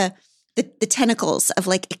the tentacles of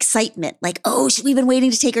excitement. Oh, we've been waiting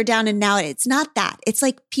to take her down, and now it's not that. It's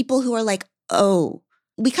people who are oh,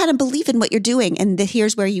 we kind of believe in what you're doing, and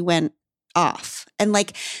here's where you went off. And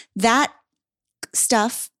that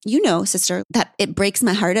stuff, sister, that it breaks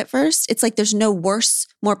my heart at first. It's there's no worse,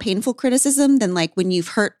 more painful criticism than when you've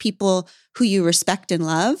hurt people who you respect and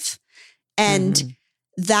love. And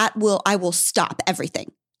I will stop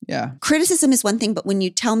everything. Yeah. Criticism is one thing, but when you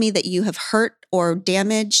tell me that you have hurt or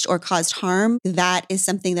damaged or caused harm, that is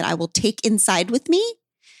something that I will take inside with me.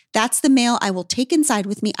 That's the mail I will take inside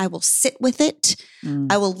with me. I will sit with it.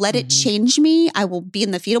 I will let it change me. I will be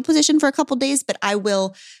in the fetal position for a couple of days, but I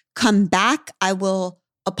will come back. I will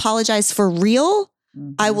apologize for real.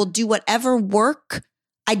 I will do whatever work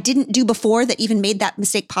I didn't do before that even made that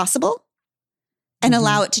mistake possible, and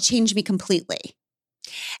allow it to change me completely.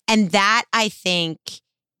 And that, I think,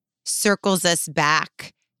 circles us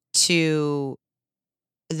back to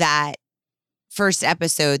that first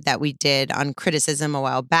episode that we did on criticism a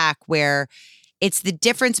while back, where it's the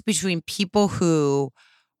difference between people who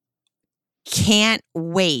can't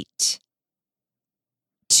wait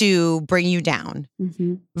to bring you down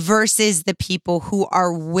versus the people who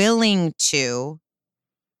are willing to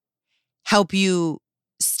help you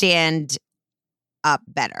stand up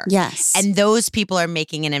better. Yes. And those people are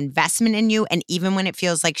making an investment in you. And even when it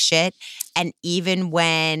feels like shit, and even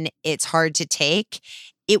when it's hard to take,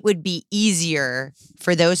 it would be easier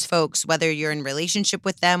for those folks, whether you're in relationship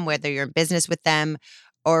with them, whether you're in business with them,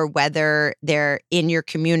 or whether they're in your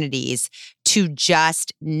communities, to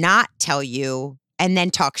just not tell you and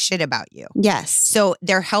then talk shit about you. Yes. So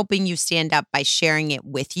they're helping you stand up by sharing it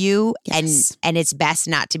with you. Yes. And it's best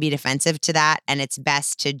not to be defensive to that. And it's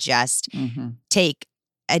best to just take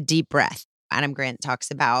a deep breath. Adam Grant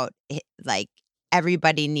talks about like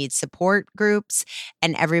everybody needs support groups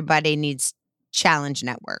and everybody needs challenge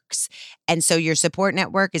networks. And so your support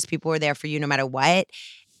network is people who are there for you no matter what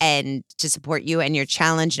and to support you. And your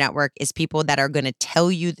challenge network is people that are going to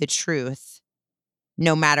tell you the truth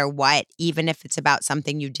no matter what, even if it's about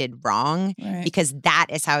something you did wrong, because that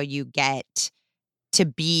is how you get to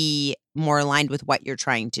be more aligned with what you're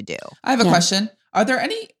trying to do. I have a question. Are there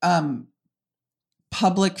any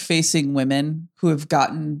public-facing women who have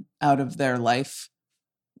gotten out of their life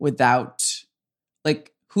without,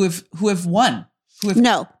 like, who have won? Who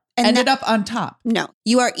have ended up on top? No.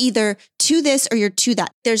 You are either to this or you're to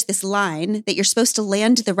that. There's this line that you're supposed to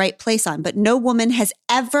land the right place on, but no woman has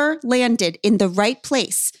ever landed in the right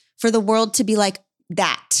place for the world to be like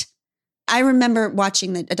that. I remember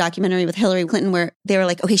watching a documentary with Hillary Clinton where they were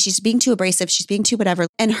like, okay, she's being too abrasive. She's being too whatever.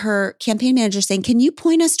 And her campaign manager saying, can you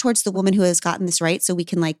point us towards the woman who has gotten this right so we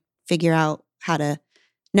can like figure out how to,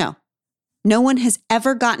 no one has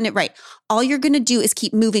ever gotten it right. All you're going to do is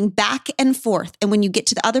keep moving back and forth. And when you get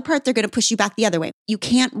to the other part, they're going to push you back the other way. You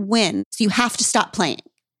can't win. So you have to stop playing.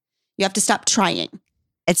 You have to stop trying.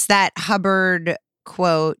 It's that Hubbard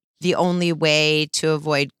quote, the only way to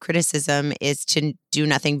avoid criticism is to do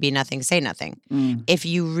nothing, be nothing, say nothing. If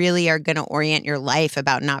you really are going to orient your life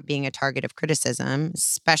about not being a target of criticism,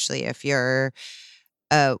 especially if you're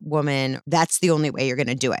a woman, that's the only way you're going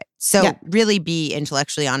to do it. So really be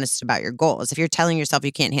intellectually honest about your goals. If you're telling yourself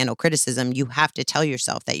you can't handle criticism, you have to tell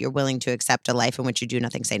yourself that you're willing to accept a life in which you do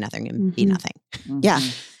nothing, say nothing, and be nothing. Yeah.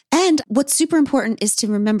 And what's super important is to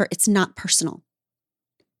remember it's not personal.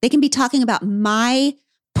 They can be talking about my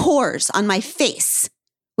pores on my face,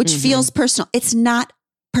 which feels personal. It's not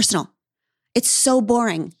personal. It's so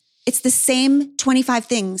boring. It's the same 25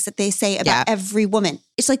 things that they say about every woman.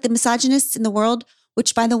 It's like the misogynists in the world,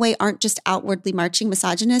 which, by the way, aren't just outwardly marching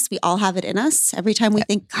misogynists. We all have it in us. Every time we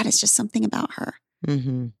think, God, it's just something about her.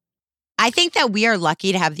 I think that we are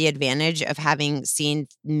lucky to have the advantage of having seen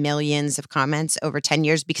millions of comments over 10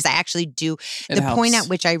 years because I actually do. The point at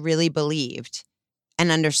which I really believed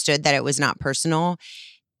and understood that it was not personal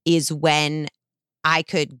is when I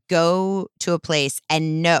could go to a place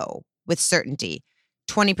and know with certainty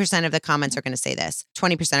 20% of the comments are going to say this,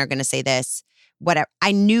 20% are going to say this. Whatever.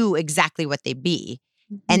 I knew exactly what they'd be,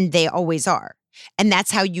 and they always are. And that's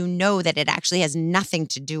how you know that it actually has nothing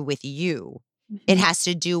to do with you. It has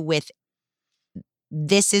to do with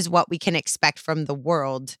this is what we can expect from the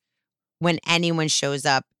world when anyone shows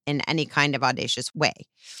up in any kind of audacious way.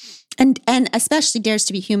 And especially dares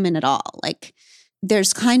to be human at all. Like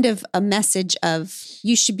there's kind of a message of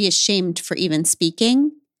you should be ashamed for even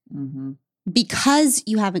speaking because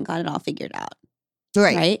you haven't got it all figured out.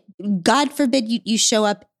 Right? God forbid you show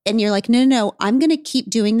up and you're like, no, I'm going to keep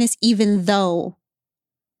doing this even though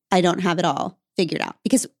I don't have it all figured out.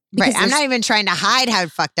 Because I'm not even trying to hide how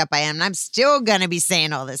fucked up I am. And I'm still going to be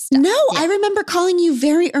saying all this stuff. No, I remember calling you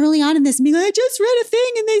very early on in this meeting. I just read a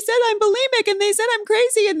thing and they said I'm bulimic and they said I'm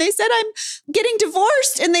crazy and they said I'm getting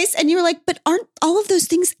divorced. And you were like, but aren't all of those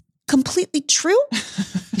things completely true?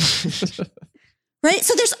 Right?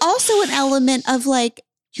 So there's also an element of like,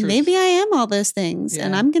 truth. Maybe I am all those things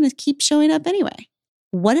and I'm going to keep showing up anyway.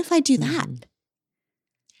 What if I do that?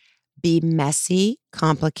 Be messy,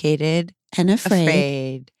 complicated, and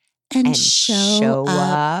afraid and show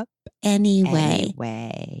up anyway.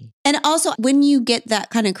 And also when you get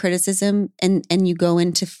that kind of criticism and you go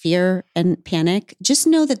into fear and panic, just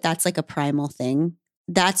know that that's like a primal thing.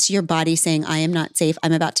 That's your body saying, I am not safe.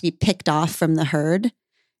 I'm about to be picked off from the herd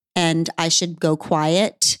and I should go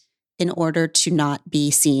quiet in order to not be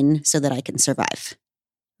seen so that I can survive,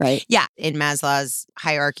 right? Yeah. In Maslow's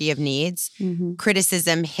hierarchy of needs,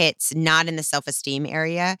 criticism hits not in the self-esteem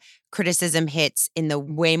area. Criticism hits in the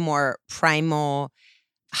way more primal,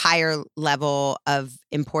 higher level of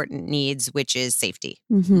important needs, which is safety.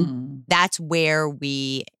 That's where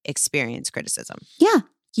we experience criticism. Yeah.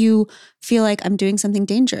 You feel like I'm doing something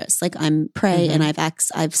dangerous, like I'm prey and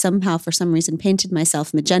I've somehow for some reason painted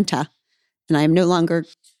myself magenta and I am no longer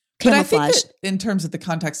camouflage. But I think that in terms of the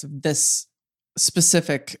context of this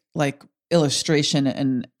specific like illustration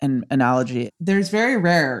and analogy. There's very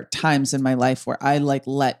rare times in my life where I like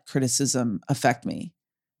let criticism affect me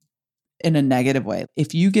in a negative way.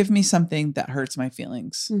 If you give me something that hurts my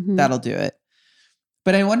feelings, that'll do it.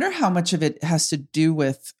 But I wonder how much of it has to do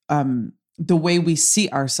with the way we see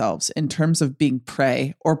ourselves in terms of being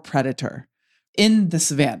prey or predator in the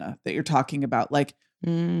savannah that you're talking about. Like,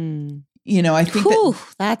 you know, I think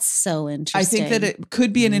that's so interesting. I think that it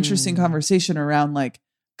could be an interesting conversation around like,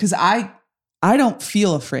 because I don't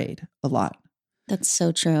feel afraid a lot. That's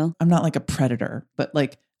so true. I'm not like a predator, but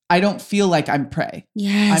like, I don't feel like I'm prey.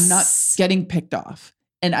 Yes. I'm not getting picked off.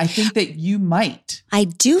 And I think that you might. I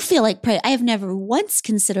do feel like prey. I have never once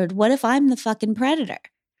considered, what if I'm the fucking predator?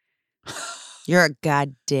 You're a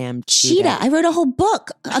goddamn cheetah. I wrote a whole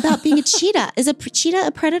book about being a cheetah. Is a cheetah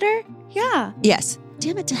a predator? Yeah. Yes.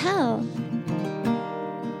 Damn it to hell.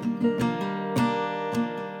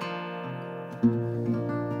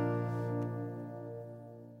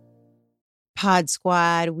 Pod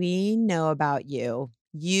Squad, we know about you.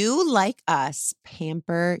 You, like us,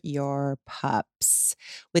 pamper your pups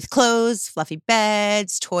with clothes, fluffy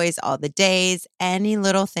beds, toys all the days, any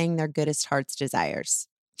little thing their goodest hearts desires.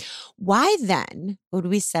 Why then would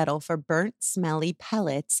we settle for burnt, smelly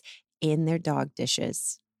pellets in their dog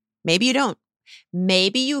dishes? Maybe you don't.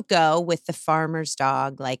 Maybe you go with the farmer's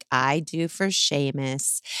dog like I do for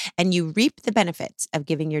Seamus, and you reap the benefits of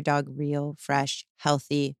giving your dog real, fresh,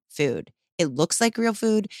 healthy food. It looks like real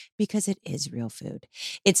food because it is real food.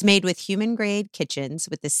 It's made with human-grade kitchens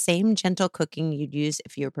with the same gentle cooking you'd use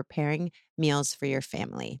if you were preparing meals for your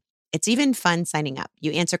family. It's even fun signing up.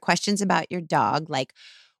 You answer questions about your dog, like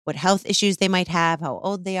what health issues they might have, how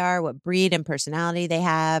old they are, what breed and personality they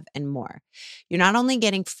have, and more. You're not only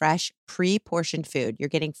getting fresh, pre-portioned food, you're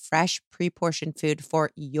getting fresh, pre-portioned food for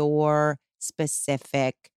your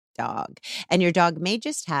specific dog. And your dog may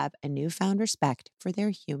just have a newfound respect for their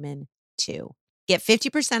human too. Get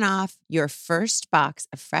 50% off your first box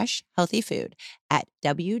of fresh, healthy food at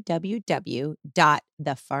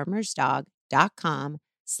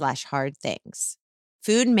www.thefarmersdog.com/hardthings.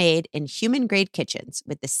 Food made in human-grade kitchens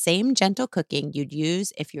with the same gentle cooking you'd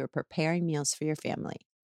use if you were preparing meals for your family.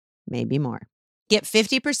 Maybe more. Get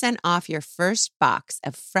 50% off your first box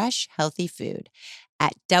of fresh, healthy food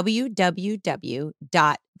at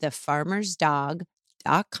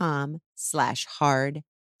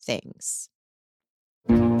www.thefarmersdog.com/hardthings.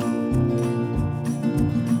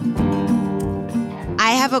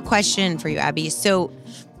 I have a question for you, Abby. So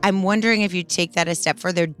I'm wondering if you take that a step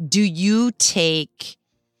further. Do you take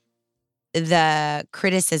the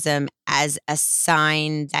criticism as a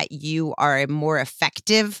sign that you are a more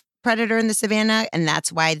effective predator in the savannah, and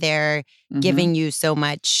that's why they're giving you so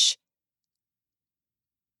much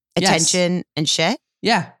attention and shit?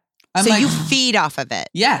 Yeah. So like, you feed off of it.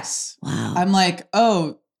 Yes. Wow. I'm like,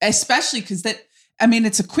 oh, especially because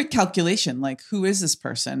it's a quick calculation. Like, who is this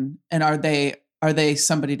person? And are they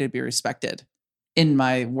somebody to be respected in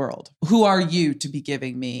my world? Who are you to be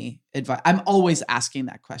giving me advice? I'm always asking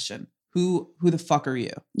that question. Who the fuck are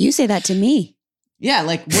you? You say that to me. Yeah.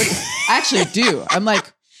 Like, what? I actually do. I'm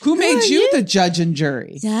like, who made you the judge and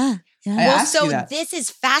jury? Yeah. Well, so this is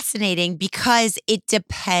fascinating because it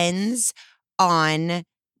depends on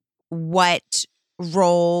what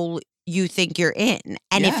role you think you're in.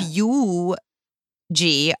 And if you,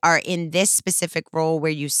 G, are in this specific role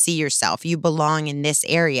where you see yourself, you belong in this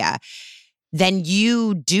area, then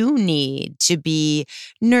you do need to be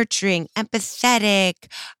nurturing, empathetic,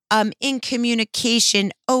 in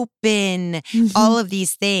communication, open, all of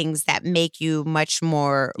these things that make you much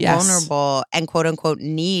more vulnerable and quote unquote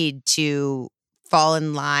need to fall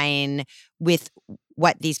in line with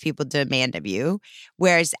what these people demand of you.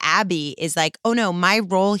 Whereas Abby is like, oh no, my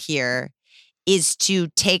role here is to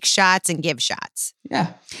take shots and give shots.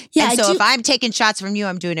 Yeah. Yeah. And so if I'm taking shots from you,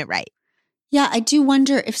 I'm doing it right. Yeah. I do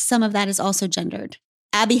wonder if some of that is also gendered.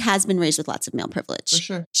 Abby has been raised with lots of male privilege. For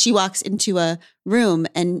sure. She walks into a room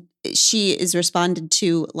and she is responded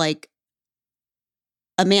to like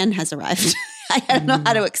a man has arrived. I don't know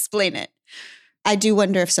how to explain it. I do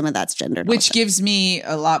wonder if some of that's gendered. Which also gives me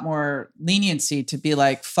a lot more leniency to be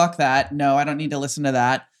like, fuck that. No, I don't need to listen to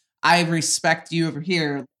that. I respect you over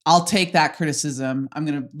here. I'll take that criticism. I'm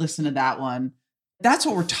going to listen to that one. That's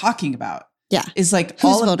what we're talking about. Yeah. Is like Who's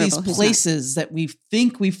all of these vulnerable, places that we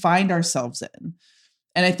think we find ourselves in.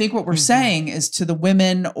 And I think what we're saying is to the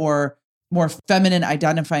women or more feminine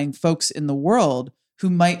identifying folks in the world who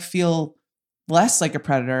might feel less like a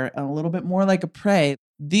predator and a little bit more like a prey.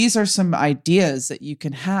 These are some ideas that you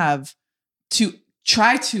can have to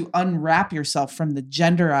try to unwrap yourself from the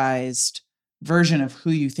genderized version of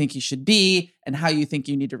who you think you should be and how you think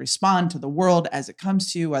you need to respond to the world as it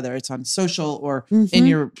comes to you, whether it's on social or in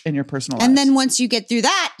your personal life. And then once you get through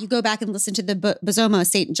that, you go back and listen to the Bozomo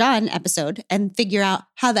St. John episode and figure out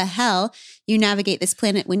how the hell you navigate this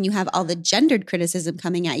planet when you have all the gendered criticism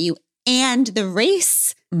coming at you and the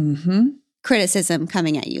race criticism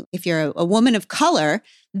coming at you. If you're a woman of color,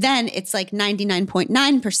 then it's like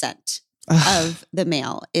 99.9% of the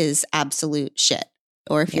male is absolute shit.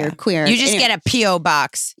 Or if you're queer. You just get a P.O.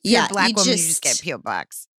 box. If you're a black woman, you just get a P.O.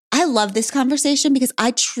 box. I love this conversation because I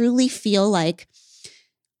truly feel like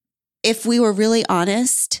if we were really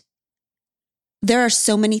honest, there are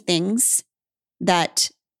so many things that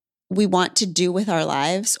we want to do with our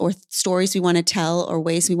lives or stories we want to tell or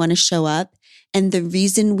ways we want to show up. And the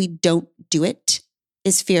reason we don't do it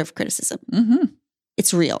is fear of criticism.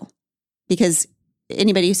 It's real because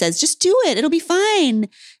anybody who says, just do it, it'll be fine.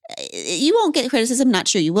 You won't get criticism. Not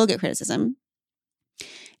true. You will get criticism.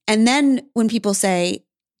 And then when people say,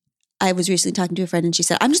 I was recently talking to a friend and she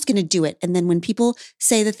said, I'm just going to do it. And then when people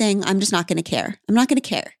say the thing, I'm just not going to care. I'm not going to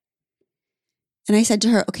care. And I said to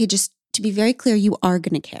her, okay, just to be very clear, you are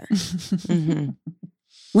going to care.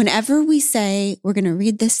 Whenever we say we're going to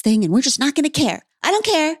read this thing and we're just not going to care, I don't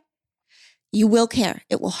care. You will care.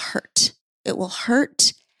 It will hurt. It will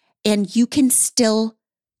hurt. And you can still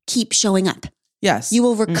keep showing up. Yes. You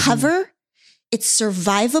will recover. It's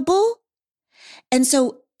survivable. And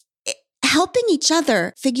so helping each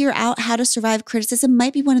other figure out how to survive criticism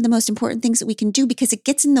might be one of the most important things that we can do because it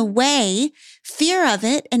gets in the way, fear of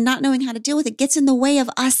it and not knowing how to deal with it gets in the way of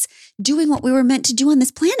us doing what we were meant to do on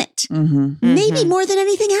this planet. Maybe more than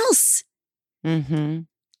anything else.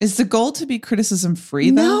 Is the goal to be criticism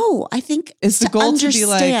free though? No, I think is the goal to be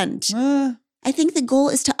like, I think the goal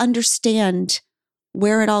is to understand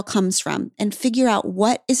where it all comes from and figure out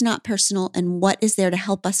what is not personal and what is there to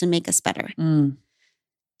help us and make us better.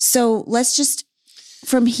 So let's just,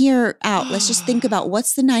 from here out, let's just think about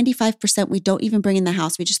what's the 95% we don't even bring in the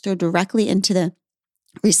house. We just throw directly into the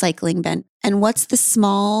recycling bin. And what's the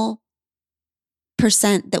small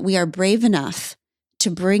percent that we are brave enough to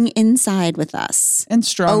bring inside with us and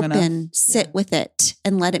strong enough, sit with it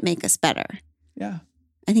and let it make us better. Yeah.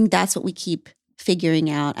 I think that's what we keep figuring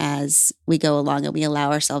out as we go along and we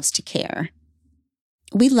allow ourselves to care.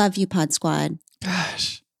 We love you, Pod Squad.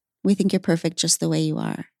 Gosh. We think you're perfect just the way you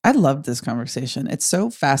are. I loved this conversation. It's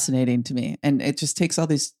so fascinating to me. And it just takes all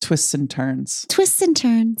these twists and turns. Twists and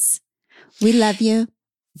turns. We love you.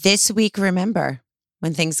 This week, remember,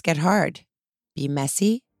 when things get hard, be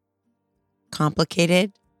messy,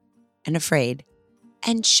 complicated, and afraid,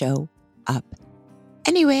 and show up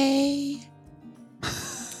anyway.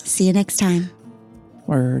 See you next time.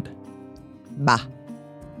 Word. Bye.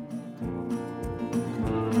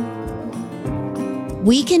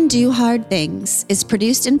 We Can Do Hard Things is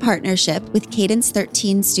produced in partnership with Cadence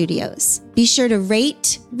 13 Studios. Be sure to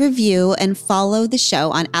rate, review, and follow the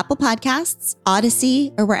show on Apple Podcasts,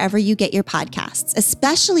 Odyssey, or wherever you get your podcasts.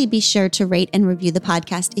 Especially be sure to rate and review the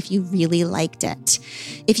podcast if you really liked it.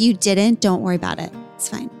 If you didn't, don't worry about it. It's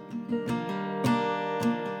fine.